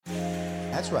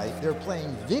That's right, they're playing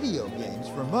video games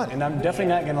for money. And I'm definitely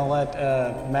not going to let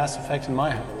Mass Effect in my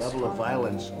house. The level of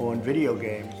violence on video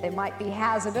games. They might be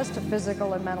hazardous to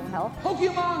physical and mental health.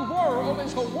 Pokemon World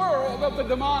is a world of the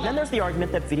demonic. Then there's the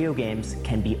argument that video games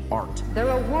can be art. They're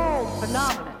a world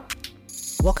phenomenon.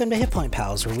 Welcome to Hit Point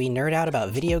Pals, where we nerd out about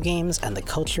video games and the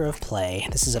culture of play.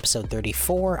 This is episode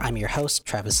 34. I'm your host,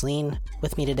 Travis Lean.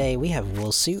 With me today, we have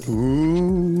Will Suit.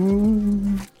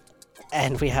 Ooh.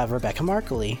 And we have Rebecca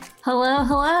Markley. Hello,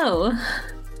 hello.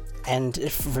 And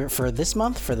for this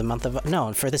month, for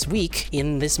this week,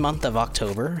 in this month of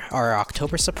October, our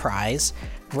October surprise,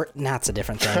 it's a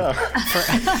different thing.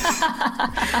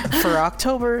 For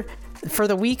October, for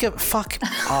the week of,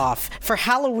 for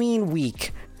Halloween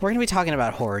week, we're going to be talking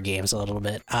about horror games a little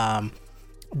bit.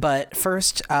 But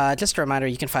first, just a reminder,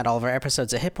 you can find all of our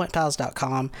episodes at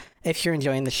hitpointpals.com. If you're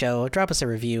enjoying the show, drop us a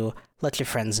review, let your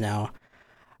friends know.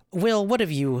 Will, what have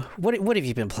you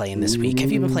been playing this week? Have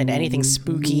you been playing anything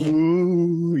spooky?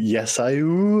 Ooh, yes, I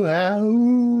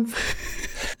have.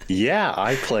 Yeah,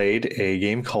 I played a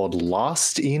game called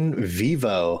Lost in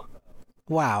Vivo.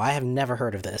 Wow, I have never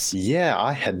heard of this. Yeah,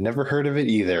 I had never heard of it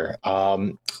either.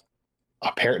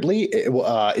 Apparently,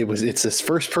 it's this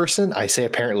first person. I say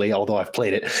apparently, although I've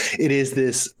played it. It is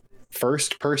this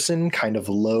first person kind of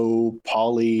low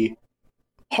poly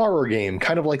horror game,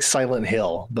 kind of like Silent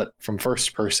Hill, but from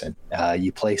first person.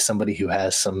 You play somebody who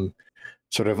has some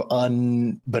sort of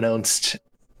unbeknownst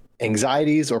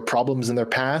anxieties or problems in their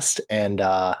past, and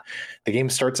the game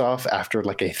starts off after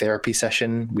like a therapy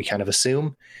session, we kind of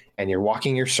assume, and you're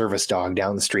walking your service dog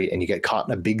down the street and you get caught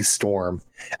in a big storm,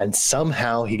 and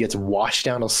somehow he gets washed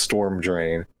down a storm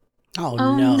drain. Oh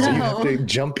no. So you have to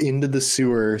jump into the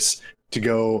sewers to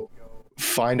go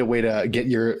find a way to get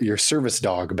your service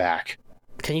dog back.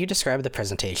 Can you describe the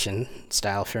presentation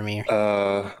style for me?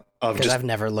 Because I've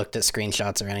never looked at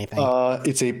screenshots or anything.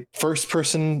 It's a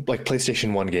first-person, like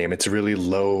PlayStation 1 game. It's really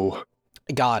low.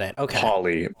 Got it. Okay.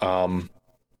 Poly. The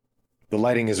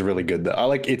lighting is really good,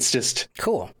 though. It's just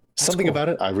cool. Something about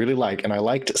it I really like, and I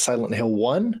liked Silent Hill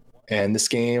 1, and this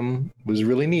game was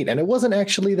really neat. And it wasn't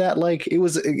actually that it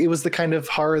was the kind of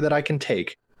horror that I can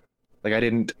take. I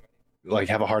didn't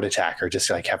have a heart attack or just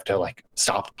have to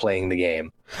stop playing the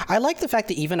game. I like the fact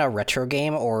that even a retro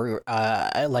game or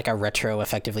a retro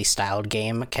effectively styled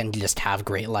game can just have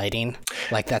great lighting.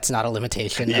 That's not a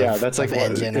limitation. Yeah, that's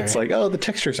the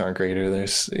textures aren't great, or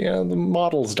there's the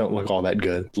models don't look all that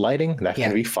good. Lighting, that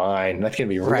can be fine. That can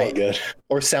be really good.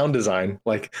 Or sound design,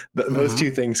 those two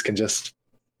things can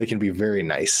be very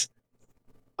nice.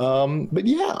 But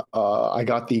yeah, I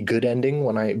got the good ending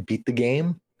when I beat the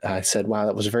game. I said, wow,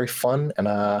 that was very fun. And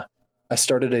I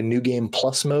started a new game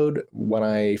plus mode when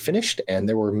I finished, and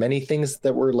there were many things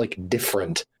that were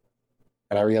different.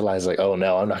 And I realized oh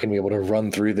no, I'm not going to be able to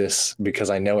run through this because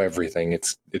I know everything.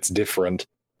 It's different.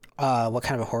 What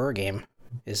kind of a horror game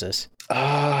is this?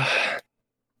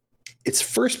 It's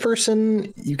first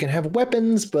person. You can have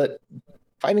weapons, but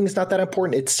fighting is not that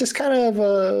important. It's just kind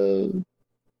of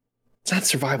it's not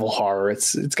survival horror.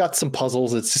 It's got some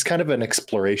puzzles. It's just kind of an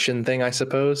exploration thing, I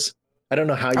suppose. I don't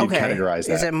know how you categorize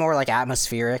that. Is it more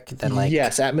atmospheric than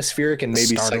Yes, atmospheric and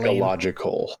maybe startling?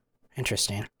 Psychological.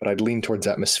 Interesting. But I'd lean towards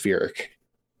atmospheric.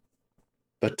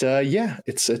 But yeah,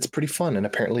 it's pretty fun. And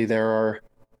apparently there are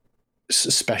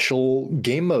special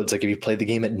game modes. If you play the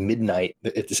game at midnight,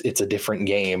 it's a different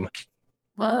game.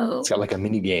 Whoa. It's got a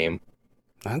mini game.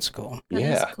 That's cool. That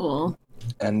is cool.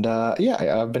 And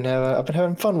yeah, I've been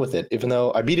having fun with it. Even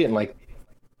though I beat it in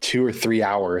 2 or 3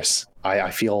 hours,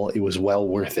 I feel it was well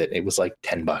worth it. It was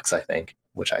 $10, I think,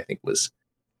 which I think was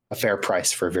a fair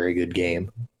price for a very good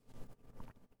game.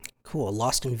 Cool.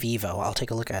 Lost in Vivo. I'll take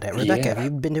a look at it. Rebecca, have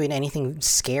you been doing anything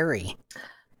scary?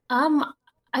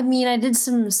 I mean, I did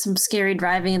some scary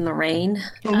driving in the rain.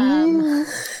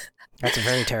 That's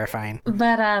very terrifying.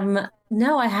 But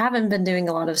no, I haven't been doing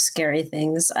a lot of scary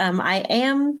things.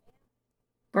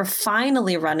 We're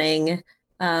finally running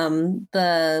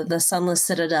the Sunless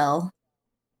Citadel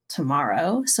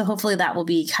tomorrow, so hopefully that will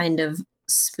be kind of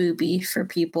spooky for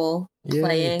people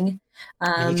playing.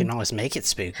 You can always make it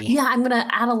spooky. Yeah, I'm gonna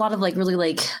add a lot of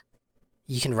really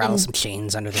you can rattle some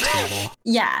chains under the table.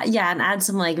 Yeah, and add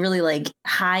some really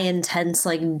high intense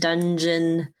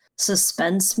dungeon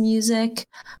suspense music,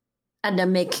 and to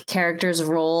make characters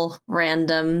roll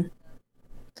random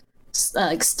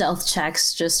stealth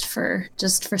checks just for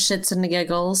shits and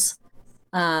giggles.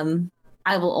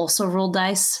 I will also roll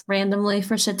dice randomly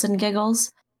for shits and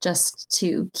giggles just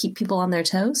to keep people on their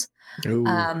toes.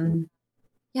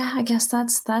 Yeah, I guess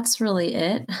that's really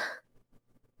it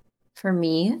for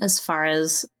me as far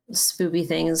as spoopy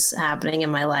things happening in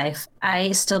my life.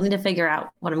 I still need to figure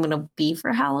out what I'm going to be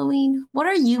for Halloween. What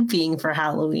are you being for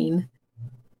Halloween?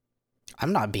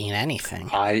 I'm not being anything.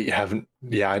 I haven't.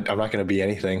 Yeah, I'm not going to be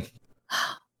anything.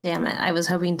 Damn it! I was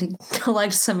hoping to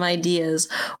collect some ideas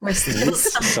or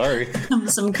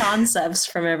some concepts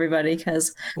from everybody.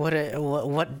 Because what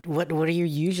are you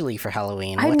usually for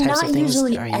Halloween? I'm what types not of things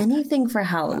usually are you... anything for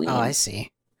Halloween. Oh, I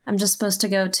see. I'm just supposed to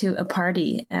go to a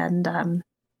party, and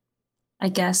I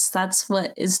guess that's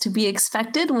what is to be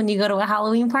expected when you go to a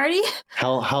Halloween party.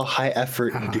 How high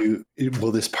effort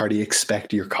will this party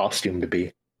expect your costume to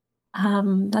be?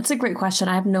 That's a great question.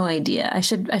 I have no idea. I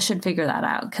should figure that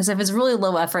out, because if it's really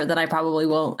low effort, then I probably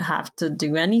won't have to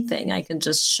do anything. I can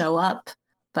just show up.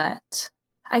 But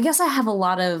I guess I have a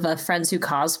lot of friends who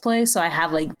cosplay, so I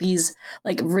have like these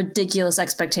like ridiculous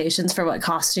expectations for what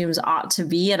costumes ought to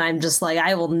be, and I'm just like,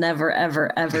 I will never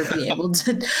ever ever be able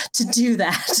to do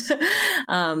that.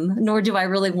 Nor do I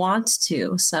really want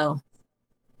to. So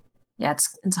yeah,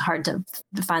 it's hard to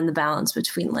find the balance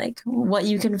between like what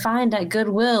you can find at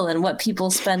Goodwill and what people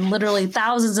spend literally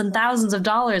thousands and thousands of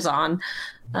dollars on.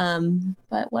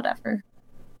 But whatever,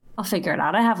 I'll figure it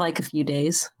out. I have like a few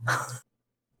days.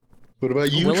 What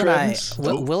about you, Travis?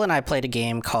 Will and I played a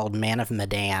game called Man of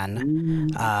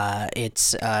Medan.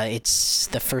 It's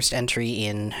the first entry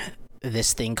in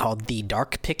this thing called the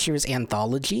Dark Pictures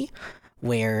Anthology,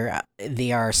 where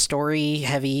they are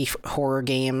story-heavy horror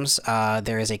games.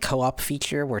 There is a co-op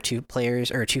feature where two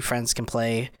friends can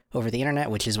play over the internet,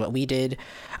 which is what we did.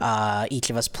 Each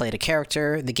of us played a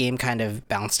character. The game kind of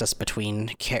bounced us between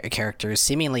characters,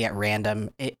 seemingly at random.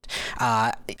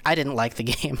 I didn't like the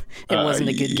game. It wasn't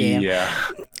a good game. Yeah.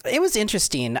 It was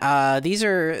interesting. These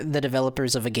are the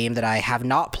developers of a game that I have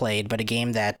not played, but a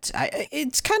game that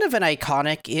it's kind of an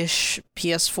iconic-ish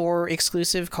PS4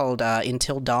 exclusive called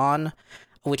Until Dawn,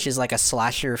 which is like a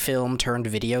slasher film turned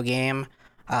video game,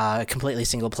 completely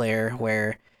single player,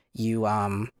 where you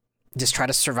just try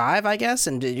to survive, I guess,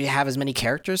 and you have as many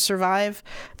characters survive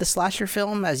the slasher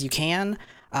film as you can.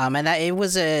 And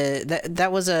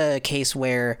that was a case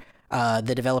where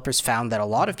the developers found that a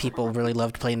lot of people really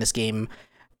loved playing this game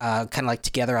kind of like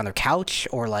together on their couch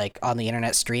or like on the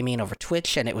internet streaming over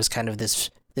Twitch, and it was kind of this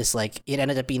like, it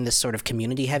ended up being this sort of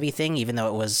community heavy thing, even though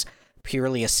it was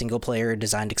purely a single player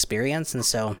designed experience. And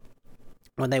so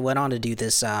when they went on to do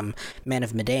this Man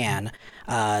of Medan,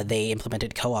 they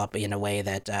implemented co-op in a way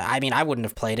that I wouldn't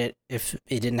have played it if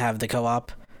it didn't have the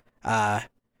co-op.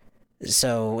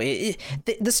 So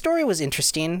the story was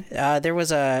interesting. There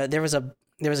was a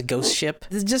ghost ship.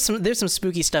 There's some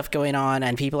spooky stuff going on,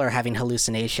 and people are having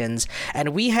hallucinations. And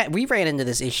we ran into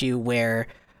this issue where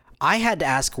I had to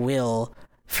ask Will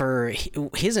for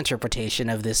his interpretation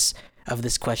of this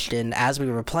question as we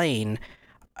were playing.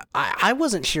 I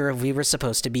wasn't sure if we were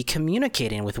supposed to be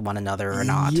communicating with one another or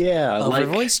not. Yeah, over like,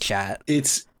 voice chat.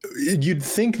 You'd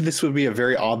think this would be a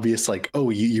very obvious, like,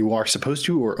 oh, you are supposed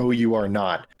to, or oh, you are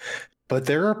not. But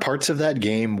there are parts of that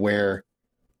game where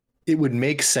it would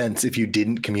make sense if you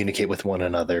didn't communicate with one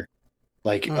another,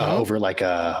 like over like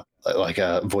a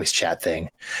voice chat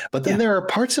thing. But then there are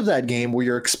parts of that game where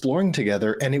you're exploring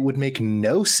together, and it would make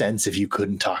no sense if you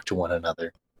couldn't talk to one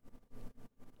another.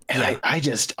 And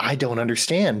I don't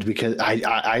understand, because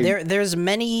there's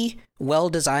many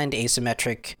well-designed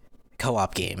asymmetric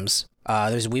co-op games.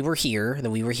 There's We Were Here, the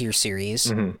We Were Here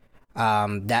series,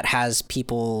 that has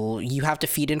people, you have to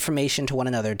feed information to one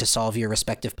another to solve your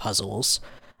respective puzzles.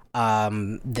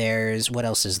 There's, what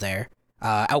else is there?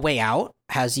 A Way Out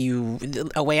has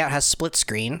split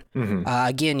screen.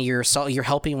 Again, you're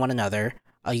helping one another.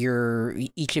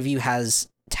 Each of you has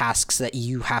tasks that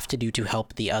you have to do to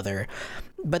help the other.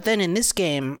 But then in this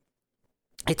game,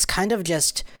 it's kind of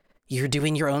just you're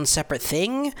doing your own separate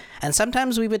thing. And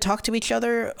sometimes we would talk to each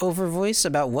other over voice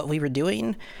about what we were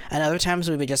doing, and other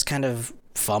times we would just kind of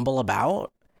fumble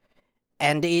about.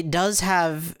 And it does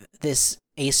have this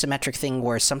asymmetric thing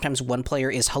where sometimes one player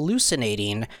is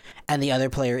hallucinating and the other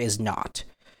player is not,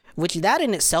 which that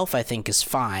in itself I think is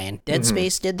fine. Dead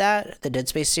Space did that, the Dead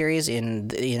Space series in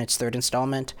its third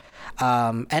installment,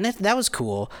 and that was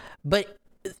cool. But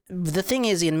the thing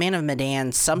is, in Man of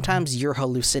Medan, sometimes you're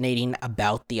hallucinating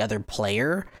about the other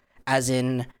player, as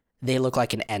in they look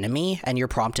like an enemy and you're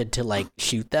prompted to like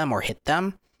shoot them or hit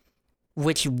them,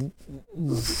 which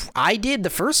I did the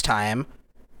first time.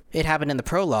 It happened in the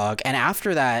prologue, and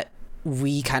after that,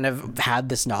 we kind of had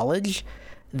this knowledge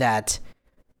that,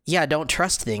 yeah, don't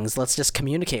trust things. Let's just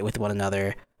communicate with one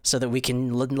another so that we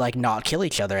can like not kill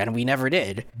each other, and we never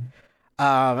did.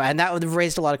 And that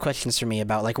raised a lot of questions for me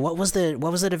about like what was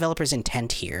the developer's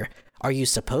intent here? Are you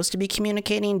supposed to be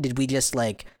communicating? Did we just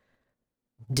like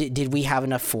did we have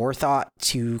enough forethought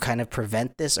to kind of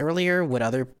prevent this earlier? Would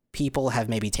other people have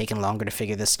maybe taken longer to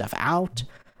figure this stuff out?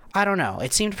 I don't know.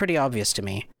 It seemed pretty obvious to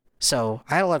me. So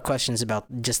I had a lot of questions about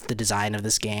just the design of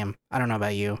this game. I don't know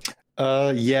about you.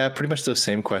 Yeah, pretty much those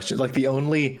same questions. Like the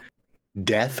only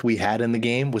death we had in the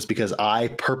game was because I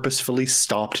purposefully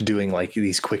stopped doing like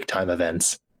these quick time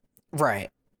events. Right.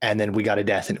 And then we got a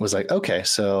death and it was like, okay,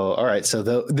 so all right. So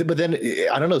but then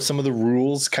I don't know, some of the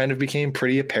rules kind of became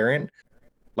pretty apparent.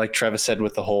 Like Travis said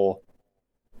with the whole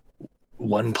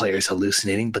one player's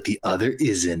hallucinating, but the other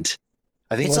isn't.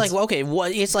 I think it's like, okay,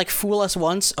 what? It's like fool us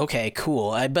once. Okay,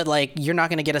 cool. But like, you're not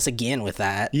going to get us again with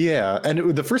that. Yeah.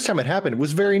 And the first time it happened, it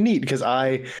was very neat because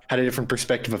I had a different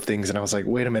perspective of things. And I was like,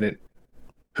 wait a minute,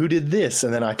 who did this?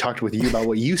 And then I talked with you about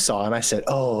what you saw. And I said,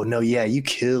 oh, no, yeah, you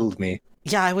killed me.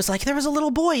 Yeah, I was like, there was a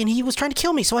little boy and he was trying to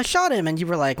kill me. So I shot him. And you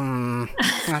were like,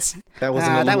 that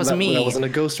wasn't me. That wasn't a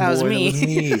ghost boy. That was me. That was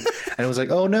me. And it was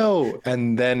like, oh, no.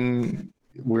 And then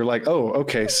we're like, oh,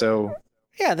 okay, so...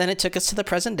 Yeah, then it took us to the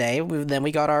present day. Then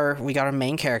we got our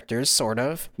main characters, sort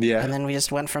of. Yeah. And then we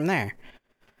just went from there.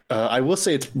 I will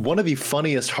say it's one of the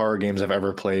funniest horror games I've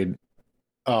ever played.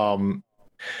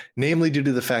 Namely due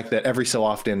to the fact that every so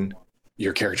often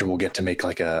your character will get to make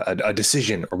like a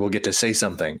decision or will get to say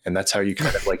something. And that's how you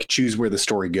kind of like choose where the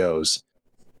story goes.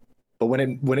 But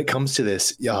when it comes to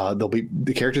this,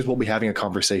 the characters will be having a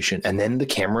conversation and then the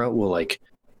camera will like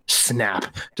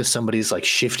snap to somebody's like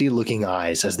shifty looking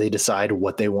eyes as they decide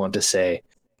what they want to say.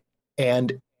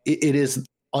 And it is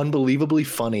unbelievably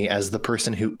funny as the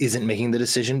person who isn't making the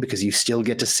decision because you still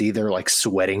get to see their like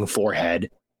sweating forehead.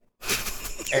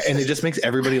 And it just makes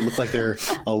everybody look like they're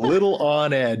a little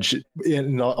on edge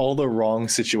in all the wrong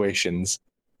situations.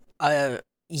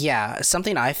 Yeah,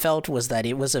 something I felt was that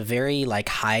it was a very like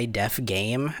high def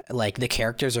game. Like the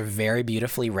characters are very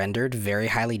beautifully rendered, very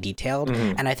highly detailed.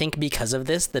 Mm-hmm. And I think because of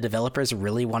this, the developers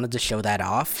really wanted to show that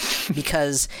off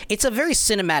because it's a very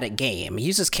cinematic game. It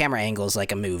uses camera angles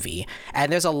like a movie.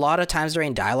 And there's a lot of times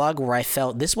during dialogue where I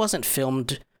felt this wasn't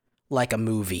filmed like a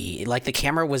movie. Like the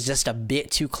camera was just a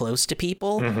bit too close to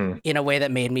people mm-hmm. in a way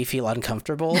that made me feel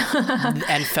uncomfortable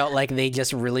and felt like they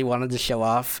just really wanted to show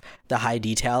off the high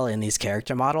detail in these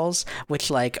character models, which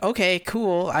like, okay,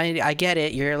 cool. I get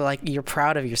it. You're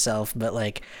proud of yourself, but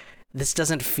like, this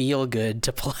doesn't feel good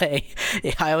to play.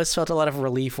 I always felt a lot of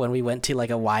relief when we went to like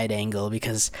a wide angle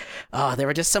because there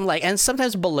were just some like, and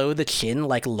sometimes below the chin,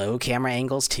 like low camera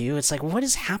angles too. It's like, what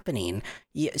is happening?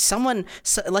 Someone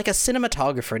like a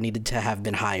cinematographer needed to have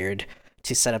been hired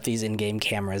to set up these in-game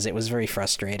cameras. It was very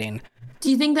frustrating. Do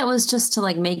you think that was just to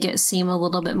like make it seem a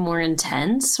little bit more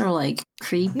intense or like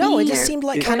creepy? No, it just seemed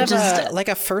like kind of like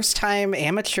a first-time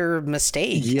amateur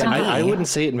mistake. Yeah, I wouldn't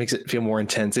say it makes it feel more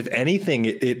intense. If anything,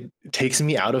 it takes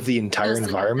me out of the entire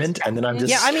environment, and then I'm just...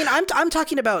 Yeah, I mean, I'm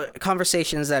talking about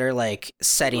conversations that are like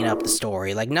setting up the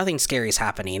story. Like nothing scary is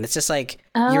happening. It's just like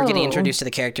you're getting introduced to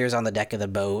the characters on the deck of the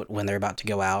boat when they're about to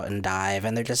go out and dive,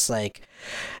 and they're just like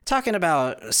talking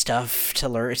about stuff to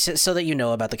learn so that you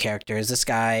know about the characters. This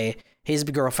guy... His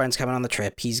girlfriend's coming on the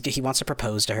trip. He wants to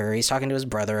propose to her. He's talking to his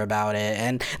brother about it.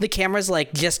 And the camera's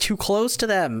like just too close to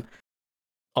them.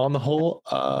 On the whole,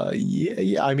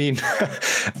 yeah. I mean,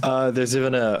 there's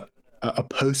even a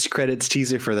post-credits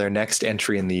teaser for their next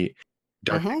entry in the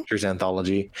Dark Pictures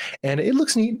anthology. And it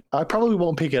looks neat. I probably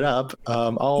won't pick it up.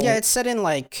 Yeah, it's set in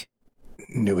like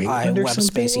New England or web something?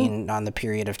 spacing on the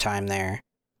period of time there.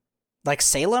 Like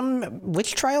Salem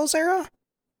Witch Trials era?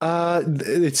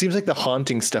 It seems like the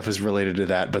haunting stuff is related to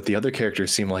that, but the other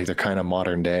characters seem like they're kind of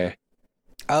modern day.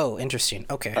 Oh, interesting.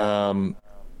 Okay.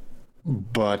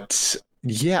 But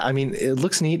yeah, I mean, it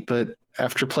looks neat, but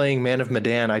after playing Man of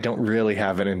Medan, I don't really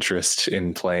have an interest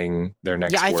in playing their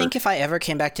next work. I think if I ever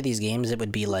came back to these games, it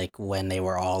would be like when they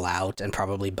were all out and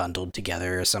probably bundled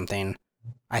together or something.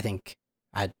 I think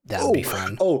that would be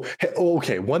fun.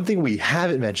 Okay. One thing we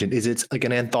haven't mentioned is it's like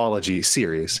an anthology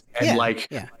series, and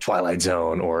Twilight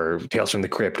Zone or Tales from the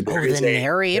Crypt. There's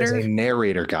a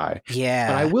narrator guy. Yeah,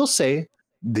 but I will say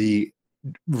the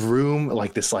room,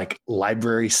 like this, like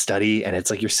library study, and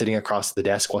it's like you're sitting across the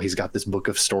desk while he's got this book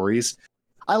of stories.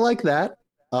 I like that.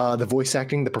 The voice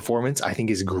acting, the performance, I think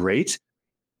is great.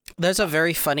 There's a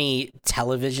very funny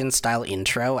television style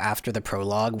intro after the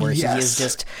prologue where he is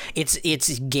just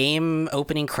it's game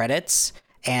opening credits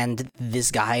and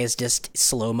this guy is just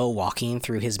slow-mo walking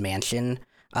through his mansion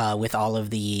with all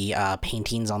of the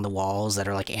paintings on the walls that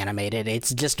are like animated.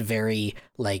 It's just very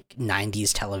like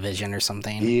 90s television or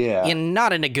something. Yeah. And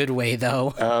not in a good way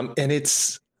though. And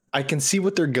I can see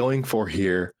what they're going for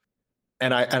here.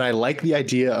 And I like the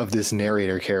idea of this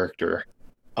narrator character.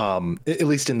 at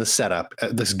least in the setup,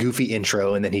 this goofy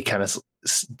intro, and then he kind of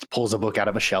pulls a book out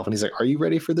of a shelf and he's like, "Are you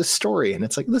ready for this story?" And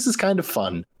it's like, this is kind of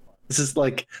fun. This is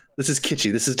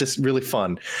kitschy. This is just really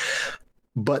fun.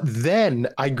 But then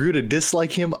I grew to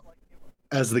dislike him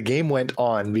as the game went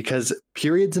on, because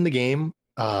periods in the game,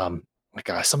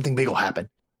 something big will happen,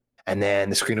 and then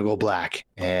the screen will go black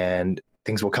and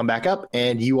things will come back up,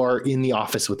 and you are in the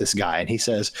office with this guy, and he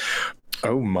says,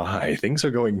 "Oh my, things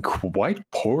are going quite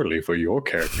poorly for your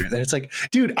character." And it's like,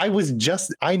 dude, I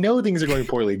know things are going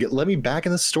poorly. Let me back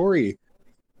in the story.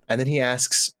 And then he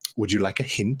asks, "Would you like a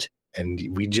hint?" And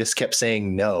we just kept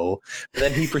saying no. But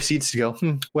then he proceeds to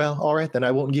go, "Well, all right, then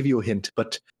I won't give you a hint,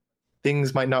 but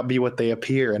things might not be what they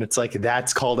appear." And it's like,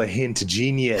 that's called a hint,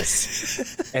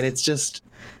 genius. And it's just,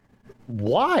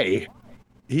 why?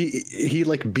 He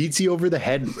like beats you over the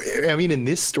head. I mean, in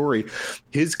this story,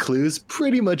 his clues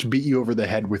pretty much beat you over the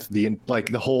head with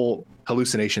the whole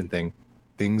hallucination thing.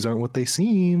 Things aren't what they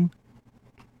seem.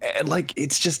 And like,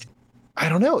 it's just, I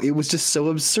don't know. It was just so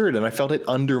absurd. And I felt it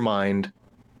undermined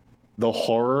the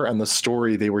horror and the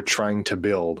story they were trying to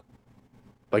build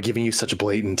by giving you such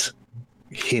blatant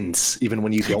hints, even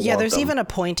when you don't want them. Yeah, there's even a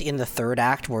point in the third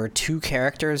act where two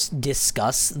characters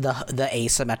discuss the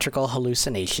asymmetrical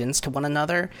hallucinations to one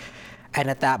another, and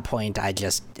at that point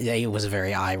it was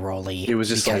very eye-rolly. It was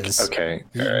just like, okay,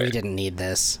 we didn't need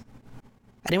this.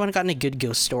 Anyone got any good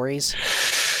ghost stories?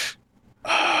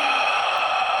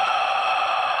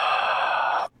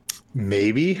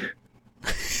 Maybe.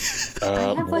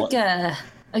 I have like a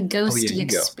ghosty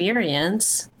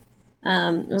experience.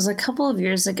 It was a couple of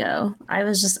years ago. I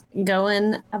was just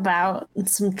going about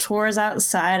some chores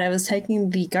outside. I was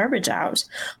taking the garbage out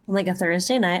on like a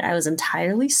Thursday night. I was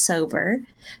entirely sober.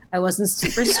 I wasn't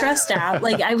super stressed out.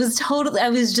 Like I was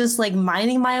just like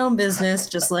minding my own business,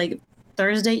 just like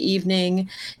Thursday evening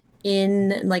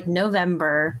in like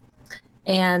November.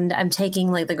 And I'm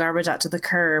taking like the garbage out to the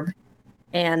curb,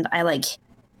 and I like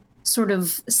sort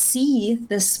of see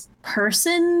this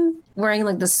person wearing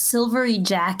like the silvery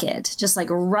jacket just like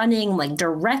running like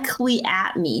directly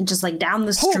at me, just like down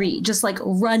the street, just like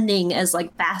running as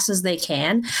like fast as they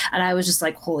can. And I was just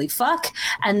like, holy fuck.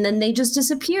 And then they just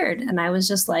disappeared, and I was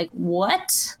just like,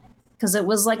 what? Because it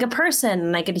was like a person,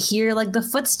 and I could hear like the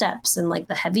footsteps and like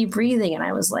the heavy breathing, and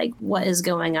I was like, what is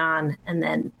going on? And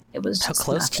then it was just how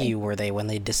close nothing. to you were they when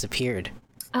they disappeared?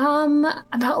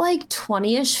 About like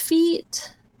 20-ish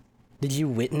feet. Did you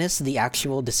witness the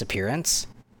actual disappearance?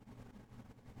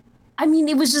 I mean,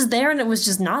 it was just there and it was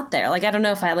just not there. Like, I don't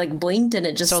know if I like blinked and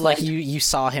it just so like you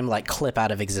saw him like clip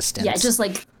out of existence. Yeah, just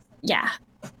like, yeah.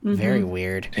 Mm-hmm. Very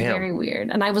weird. Damn. Very weird.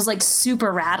 And I was like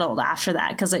super rattled after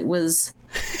that, because it was,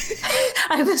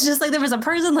 I was just like, there was a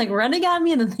person like running at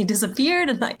me and then they disappeared.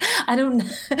 And like, I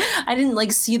didn't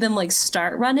like see them like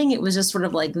start running. It was just sort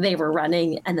of like they were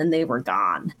running and then they were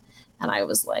gone. And I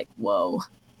was like, whoa,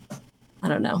 I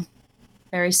don't know.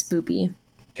 Very spooky.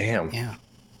 Damn. Yeah.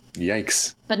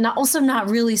 Yikes. But not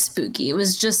really spooky. It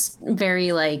was just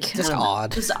very like just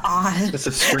odd. Just odd. It's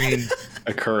a strange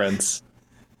occurrence.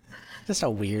 Just a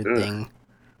weird thing.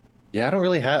 Yeah,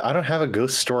 I don't have a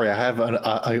ghost story. I have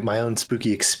my own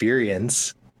spooky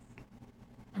experience.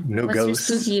 No What's ghosts.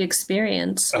 your spooky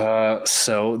experience?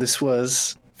 So this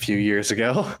was a few years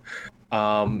ago.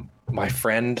 My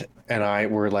friend and I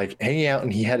were like hanging out,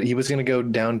 and he was going to go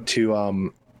down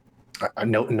to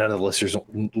none of the listeners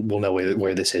will know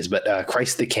where this is, but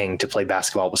Christ the King, to play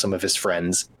basketball with some of his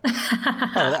friends.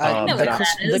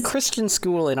 The Christian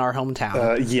school in our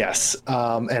hometown. Yes.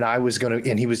 And I was going to,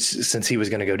 and since he was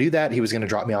going to go do that, he was going to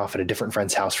drop me off at a different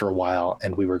friend's house for a while.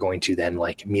 And we were going to then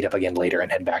like meet up again later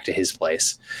and head back to his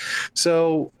place.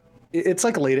 So it's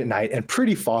like late at night and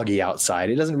pretty foggy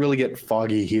outside. It doesn't really get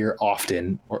foggy here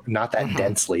often, or not that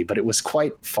densely, but it was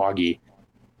quite foggy.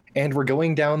 And we're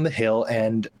going down the hill,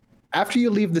 and after you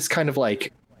leave this kind of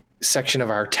like section of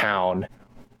our town,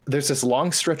 there's this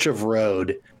long stretch of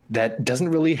road that doesn't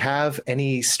really have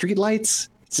any streetlights.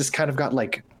 It's just kind of got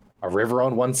like a river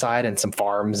on one side and some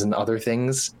farms and other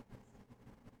things.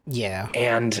 Yeah.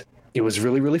 And it was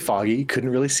really, really foggy. Couldn't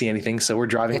really see anything. So we're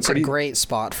driving. It's a great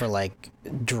spot for like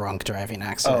drunk driving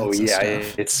accidents. Oh yeah, and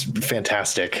stuff. it's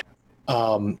fantastic.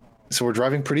 So we're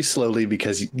driving pretty slowly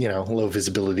because, low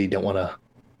visibility, don't want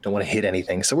to hit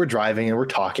anything. So we're driving and we're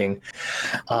talking.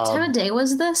 What time of day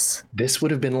was this? This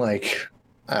would have been like,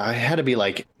 I had to be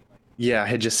like, I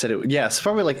had just said it. Yeah, it's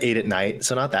probably like 8 at night.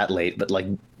 So not that late, but like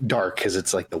dark because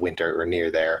it's like the winter or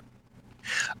near there.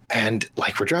 And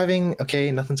like we're driving.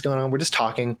 Okay, nothing's going on. We're just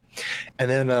talking. And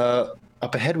then up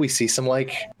ahead, we see some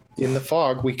like in the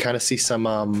fog, we kind of see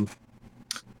some,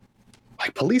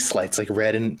 like police lights, like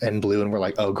red and blue, and we're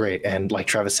like, oh great. And like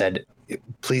Travis said,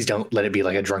 please don't let it be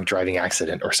like a drunk driving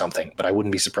accident or something, but I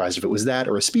wouldn't be surprised if it was that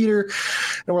or a speeder.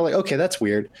 And we're like, okay, that's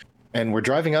weird. And we're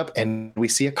driving up and we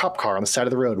see a cop car on the side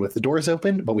of the road with the doors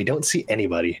open, but we don't see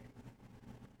anybody.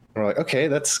 And we're like, okay,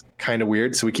 that's kind of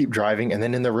weird. So we keep driving, and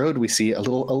then in the road we see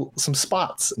some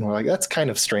spots, and we're like, that's kind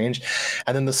of strange.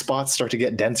 And then the spots start to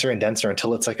get denser and denser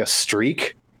until it's like a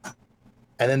streak.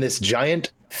 And then this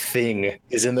giant thing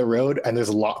is in the road, and there's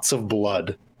lots of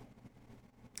blood.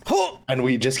 And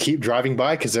we just keep driving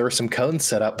by because there were some cones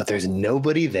set up, but there's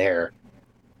nobody there.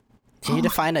 Can you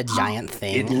define a giant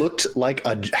thing? It looked like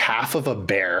a half of a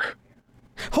bear.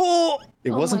 It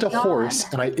wasn't a horse,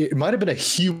 and it might have been a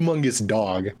humongous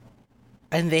dog.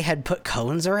 And they had put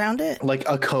cones around it? Like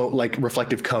a cone, like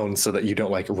reflective cones, so that you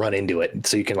don't like run into it,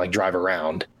 so you can like drive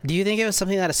around. Do you think it was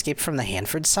something that escaped from the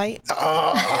Hanford site?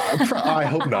 I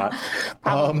hope not.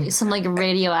 Some like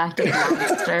radioactive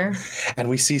monster. And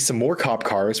we see some more cop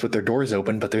cars with their doors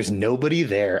open, but there's nobody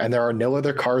there, and there are no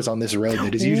other cars on this road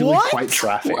that is usually quite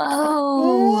traffic.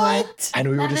 Whoa! What? And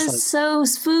we were That just is like, so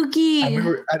spooky.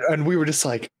 and we were just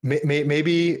like,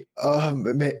 maybe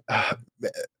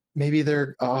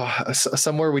they're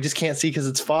somewhere we just can't see because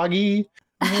it's foggy.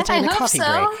 I hope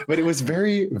so. Break. But it was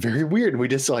very, very weird. We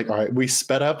just like, all right, we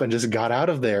sped up and just got out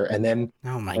of there. And then,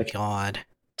 oh my God,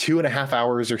 2.5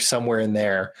 hours or somewhere in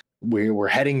there, we were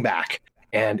heading back,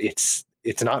 and it's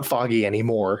not foggy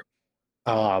anymore.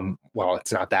 Well,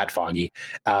 it's not that foggy.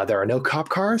 There are no cop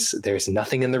cars. There's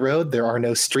nothing in the road. There are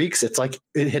no streaks. It's like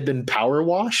it had been power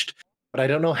washed, but I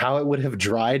don't know how it would have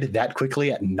dried that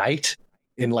quickly at night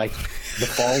in like the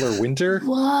fall or winter.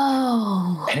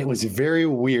 Whoa. And it was very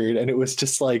weird. And it was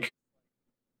just like,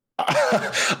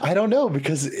 I don't know,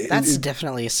 because that's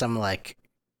definitely some like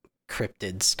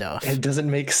cryptid stuff. It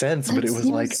doesn't make sense, but it was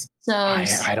like,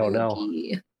 I don't know.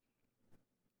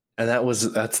 And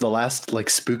that's the last like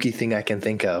spooky thing I can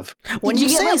think of. When you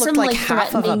say it looked like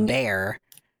half of a bear,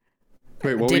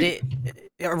 wait, what did it?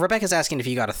 Rebecca's asking if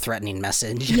you got a threatening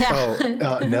message. Yeah.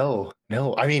 No.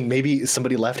 I mean, maybe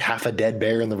somebody left half a dead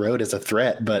bear in the road as a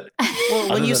threat, but well,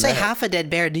 when you say half a dead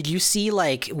bear, did you see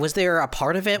like, was there a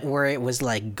part of it where it was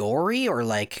like gory or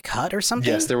like cut or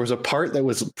something? Yes, there was a part that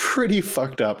was pretty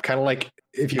fucked up, kind of like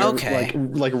if you like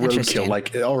roadkill,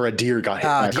 like or a deer got hit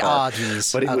by a car.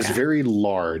 But it was very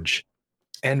large.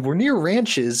 And we're near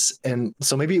ranches, and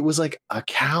so maybe it was like a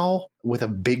cow with a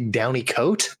big downy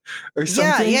coat or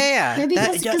something. Yeah. Maybe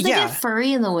because they get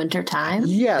furry in the wintertime.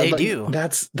 Yeah, they do.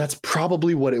 That's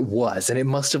probably what it was, and it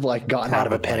must have like gotten out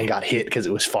of a pen and got hit because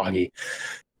it was foggy.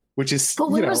 Which is,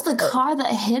 but where was the car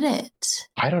that hit it?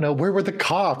 I don't know. Where were the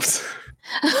cops?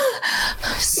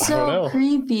 So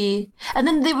creepy. And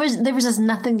then there was just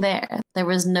nothing there. There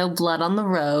was no blood on the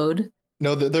road.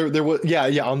 No, there was,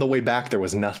 yeah. On the way back, there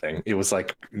was nothing. It was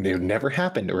like it never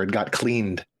happened, or it got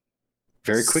cleaned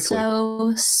very quickly.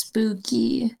 So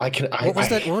spooky. What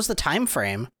was the time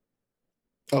frame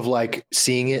of like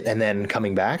seeing it and then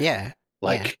coming back? Yeah,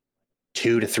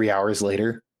 2 to 3 hours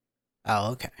later.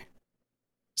 Oh, okay.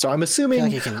 So I'm assuming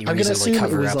I'm going to assume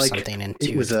cover up like something in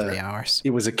 2 to 3 hours. It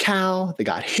was a cow that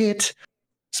got hit.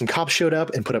 Some cops showed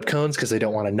up and put up cones because they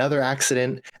don't want another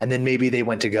accident, and then maybe they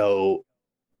went to go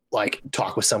like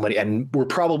talk with somebody, and we're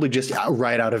probably just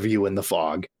right out of view in the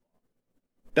fog.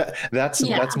 That's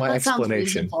my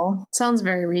explanation. Sounds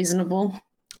very reasonable.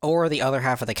 Or the other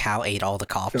half of the cow ate all the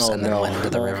cops and then went into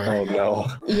the river. Oh no!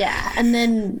 Yeah, and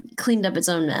then cleaned up its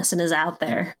own mess and is out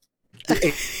there.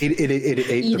 It ate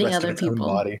eating the rest other of its own people.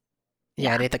 body.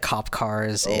 Yeah, it ate the cop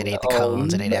cars. It ate the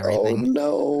cones. It ate everything.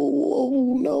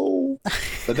 Oh no!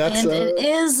 But that's and it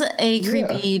is a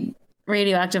creepy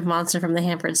radioactive monster from the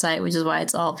Hanford site, which is why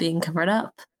it's all being covered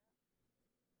up.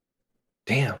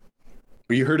 Damn.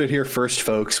 Well, you heard it here first,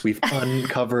 folks. We've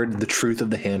uncovered the truth of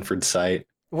the Hanford site.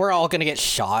 We're all gonna get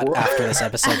shot after this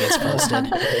episode gets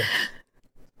posted.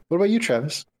 What about you,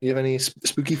 Travis? You have any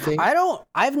spooky thing?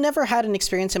 I've never had an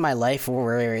experience in my life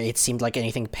where it seemed like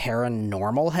anything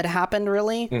paranormal had happened,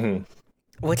 really. Mm-hmm.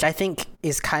 Which I think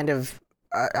is kind of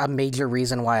a major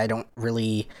reason why I don't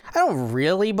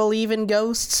really believe in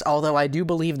ghosts, although I do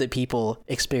believe that people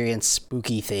experience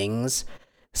spooky things.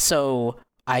 So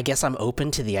I guess I'm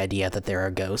open to the idea that there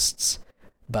are ghosts.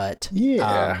 But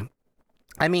I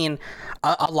mean,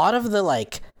 a lot of the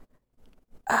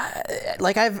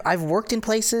I've worked in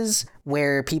places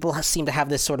where people seem to have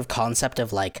this sort of concept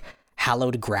of like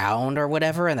hallowed ground or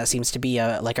whatever, and that seems to be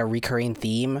a recurring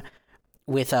theme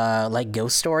with like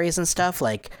ghost stories and stuff.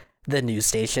 Like the news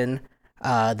station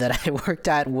that I worked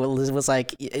at was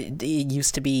like it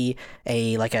used to be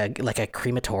a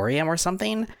crematorium or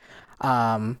something.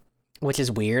 which is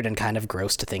weird and kind of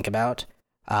gross to think about.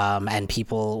 And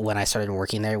people, when I started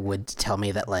working there, would tell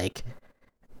me that, like,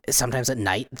 sometimes at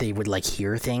night they would, like,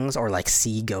 hear things or, like,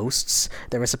 see ghosts.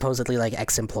 There were supposedly, like,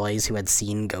 ex-employees who had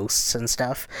seen ghosts and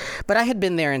stuff. But I had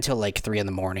been there until, like, 3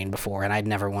 a.m. before, and I'd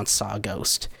never once saw a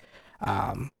ghost.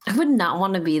 I would not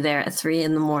want to be there at 3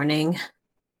 a.m.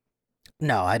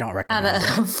 No, I don't recommend it.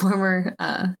 At a former,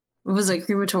 was it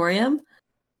crematorium?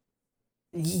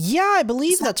 Yeah, I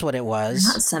believe that's what it was.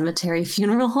 Not cemetery,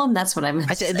 funeral home. That's what I meant.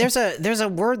 There's a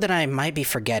word that I might be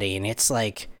forgetting. It's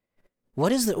like,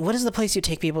 what is the place you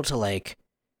take people to, like,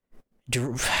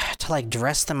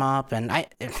 dress them up? And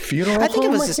funeral. I think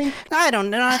home, it was. I don't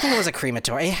know. I think it was a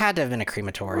crematorium. It had to have been a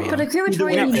crematorium. But a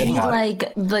crematorium, you need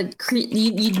like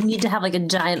you need to have like a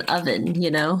giant oven,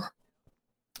 you know,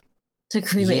 to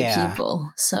cremate people.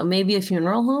 So maybe a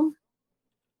funeral home.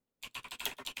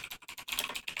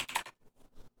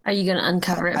 Are you going to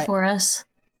uncover it for us?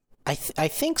 I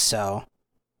think so.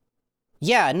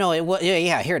 Yeah, no, it was.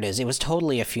 Yeah, here it is. It was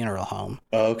totally a funeral home.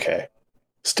 Okay.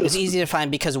 It's easy to find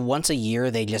because once a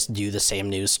year they just do the same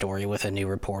news story with a new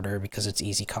reporter because it's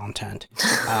easy content.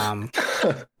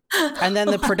 And then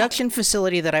the production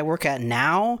facility that I work at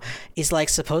now is like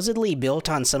supposedly built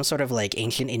on some sort of like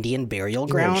ancient Indian burial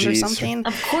ground or something.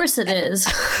 Of course it is.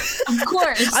 Of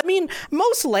course. I mean,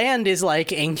 most land is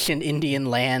like ancient Indian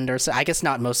land, or so. I guess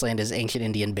not most land is ancient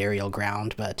Indian burial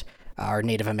ground, but our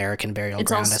Native American burial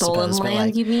ground, I suppose. It's all stolen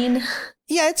land, like, you mean?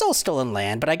 Yeah, it's all stolen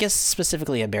land, but I guess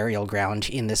specifically a burial ground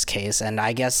in this case. And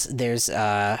I guess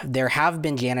there have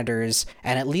been janitors,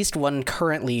 and at least one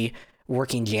currently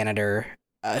working janitor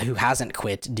who hasn't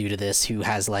quit due to this, who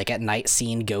has like at night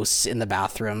seen ghosts in the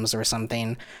bathrooms or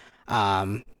something.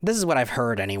 This is what I've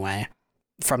heard anyway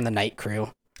from the night crew.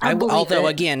 Although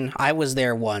again, I was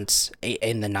there once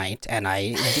in the night, and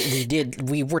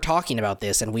we were talking about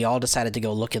this, and we all decided to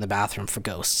go look in the bathroom for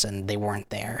ghosts, and they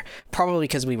weren't there. Probably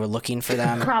because we were looking for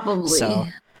them. Probably. So,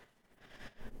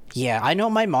 yeah, I know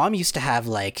my mom used to have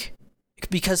like,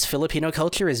 because Filipino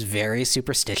culture is very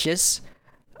superstitious.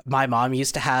 My mom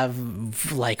used to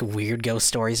have like weird ghost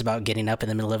stories about getting up in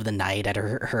the middle of the night at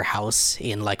her house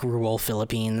in like rural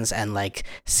Philippines and like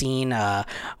seeing a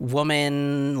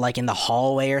woman like in the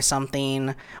hallway or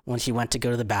something when she went to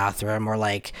go to the bathroom, or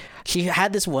like she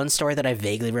had this one story that I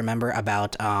vaguely remember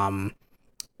about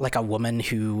like a woman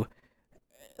who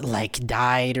like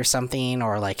died or something,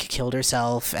 or like killed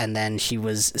herself, and then she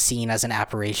was seen as an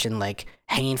apparition like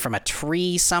hanging from a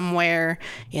tree somewhere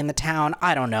in the town.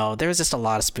 I don't know. There was just a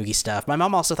lot of spooky stuff. My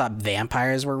mom also thought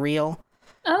vampires were real.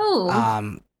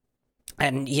 Oh.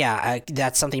 And yeah,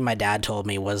 that's something my dad told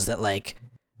me, was that like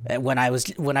when I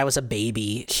was a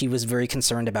baby, she was very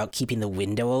concerned about keeping the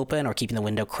window open or keeping the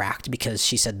window cracked because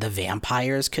she said the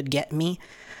vampires could get me,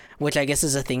 which I guess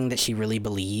is a thing that she really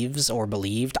believes or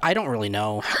believed. I don't really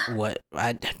know what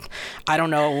I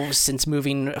don't know, since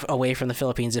moving away from the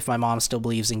Philippines, if my mom still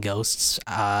believes in ghosts.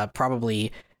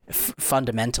 Probably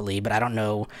fundamentally, but I don't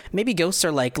know. Maybe ghosts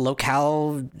are like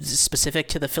locale specific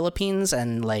to the Philippines,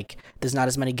 and like there's not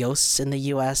as many ghosts in the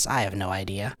U.S. I have no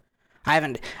idea. I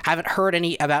haven't heard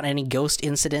about any ghost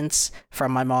incidents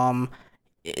from my mom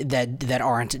that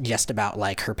aren't just about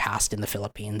like her past in the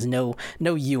Philippines. No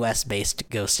US based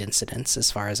ghost incidents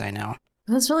as far as I know.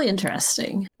 That's really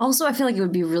interesting. Also, I feel like it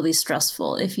would be really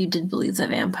stressful if you did believe that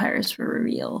vampires were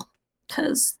real,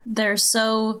 because they're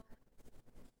so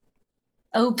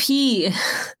OP. Can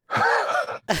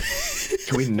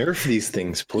we nerf these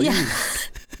things, please?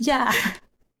 Yeah.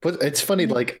 But it's funny,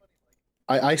 like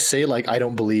I say like I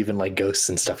don't believe in like ghosts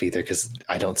and stuff either, because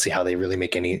I don't see how they really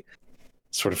make any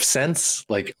sort of sense.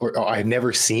 Like, or I've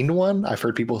never seen one. I've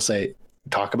heard people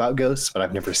talk about ghosts, but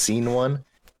I've never seen one.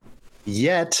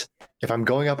 Yet, if I'm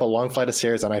going up a long flight of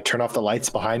stairs and I turn off the lights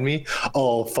behind me,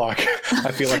 oh fuck,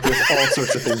 I feel like there's all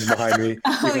sorts of things behind me.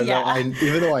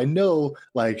 Even though I know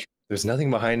like there's nothing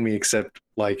behind me except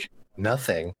like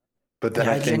nothing. But then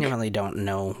I genuinely don't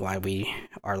know why we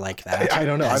are like that. I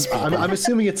don't know. I'm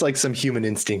assuming it's like some human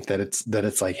instinct that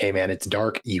it's like, hey man, it's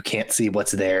dark, you can't see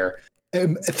what's there.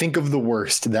 Think of the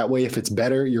worst. That way, if it's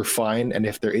better, you're fine, and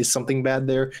if there is something bad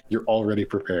there, you're already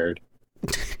prepared.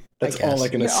 That's all I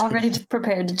can assume. You're already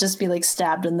prepared to just be like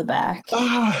stabbed in the back.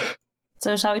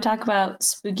 So shall we talk about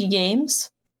spooky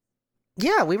games?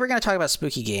 Yeah, we were going to talk about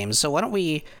spooky games. So why don't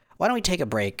we take a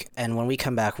break, and when we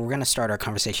come back, we're going to start our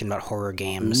conversation about horror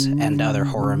games and other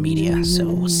horror media. So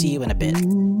we'll see you in a bit.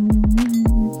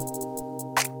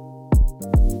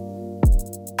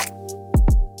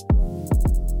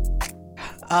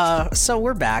 So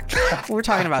we're back. We're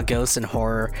talking about ghosts and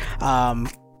horror. I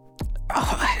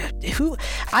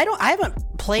haven't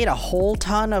played a whole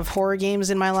ton of horror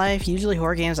games in my life. Usually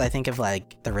horror games, I think of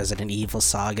like the Resident Evil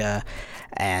saga,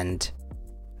 and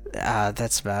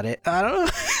that's about it. I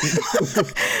don't know.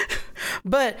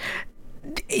 But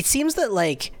it seems that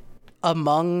like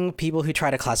among people who try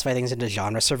to classify things into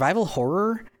genre, survival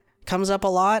horror comes up a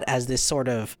lot as this sort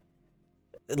of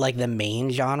like the main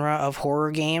genre of horror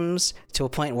games, to a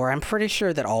point where I'm pretty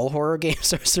sure that all horror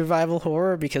games are survival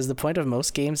horror, because the point of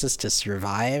most games is to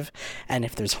survive, and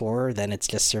if there's horror, then it's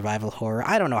just survival horror.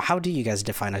 I don't know. How do you guys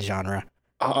define a genre?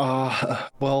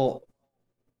 Well,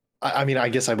 I mean, I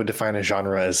guess I would define a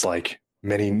genre as like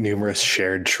many numerous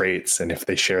shared traits, and if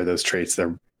they share those traits,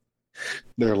 they're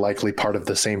likely part of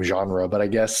the same genre. But I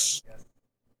guess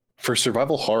for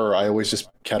survival horror, I always just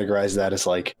categorize that as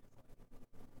like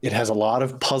it has a lot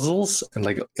of puzzles and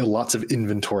like lots of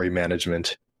inventory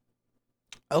management.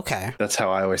 Okay. That's how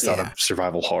I always thought of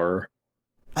survival horror.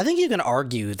 I think you can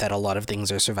argue that a lot of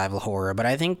things are survival horror, but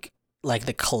I think like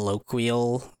the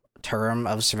colloquial term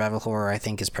of survival horror, I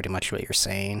think, is pretty much what you're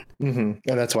saying. Mm-hmm.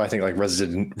 And that's why I think like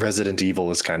Resident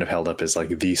Evil is kind of held up as like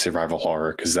the survival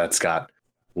horror, because that's got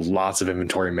lots of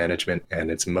inventory management and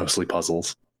it's mostly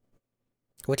puzzles.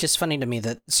 Which is funny to me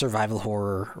that survival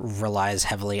horror relies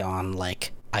heavily on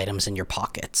like items in your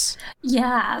pockets.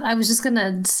 Yeah, I was just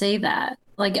gonna say that.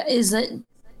 Like, is it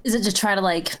to try to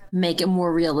like make it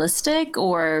more realistic,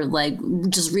 or like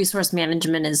just resource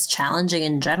management is challenging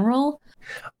in general?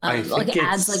 Like it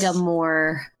adds like a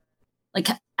more like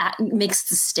makes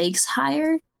the stakes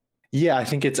higher. Yeah, I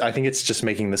think it's just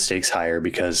making the stakes higher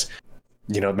because,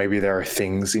 you know, maybe there are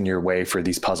things in your way for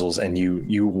these puzzles and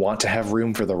you want to have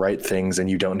room for the right things, and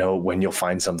you don't know when you'll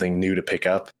find something new to pick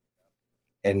up.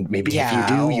 And maybe if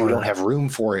you do, you don't have room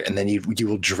for it, and then you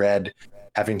will dread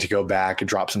having to go back and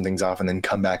drop some things off and then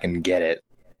come back and get it.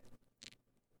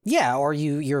 Yeah, or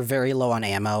you're very low on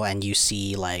ammo and you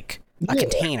see like a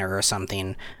container or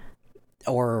something,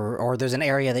 or there's an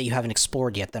area that you haven't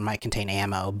explored yet that might contain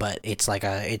ammo, but it's like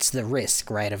it's the risk,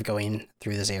 right, of going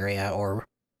through this area or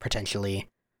potentially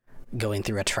going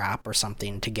through a trap or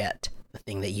something to get the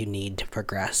thing that you need to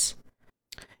progress.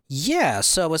 Yeah,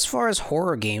 so as far as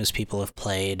horror games people have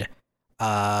played,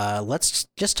 let's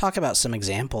just talk about some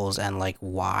examples and like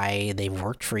why they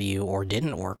worked for you or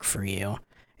didn't work for you,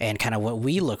 and kind of what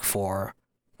we look for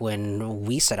when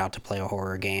we set out to play a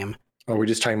horror game. Are we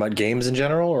just talking about games in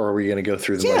general, or are we going to go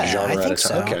through the like genre at a time?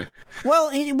 So. Okay.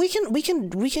 Well,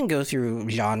 we can go through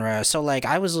genre. So like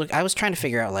I was trying to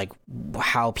figure out like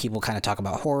how people kind of talk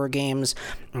about horror games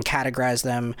and categorize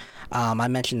them. I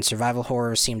mentioned survival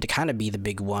horror seemed to kind of be the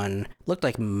big one. Looked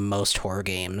like most horror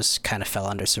games kind of fell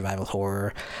under survival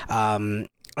horror.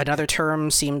 Another term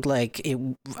seemed like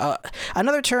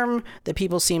another term that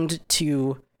people seemed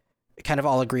to kind of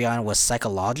all agree on was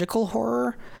psychological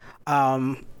horror.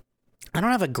 I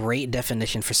don't have a great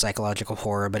definition for psychological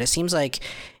horror, but it seems like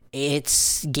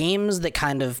it's games that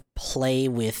kind of play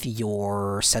with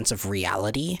your sense of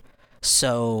reality.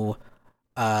 So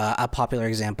a popular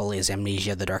example is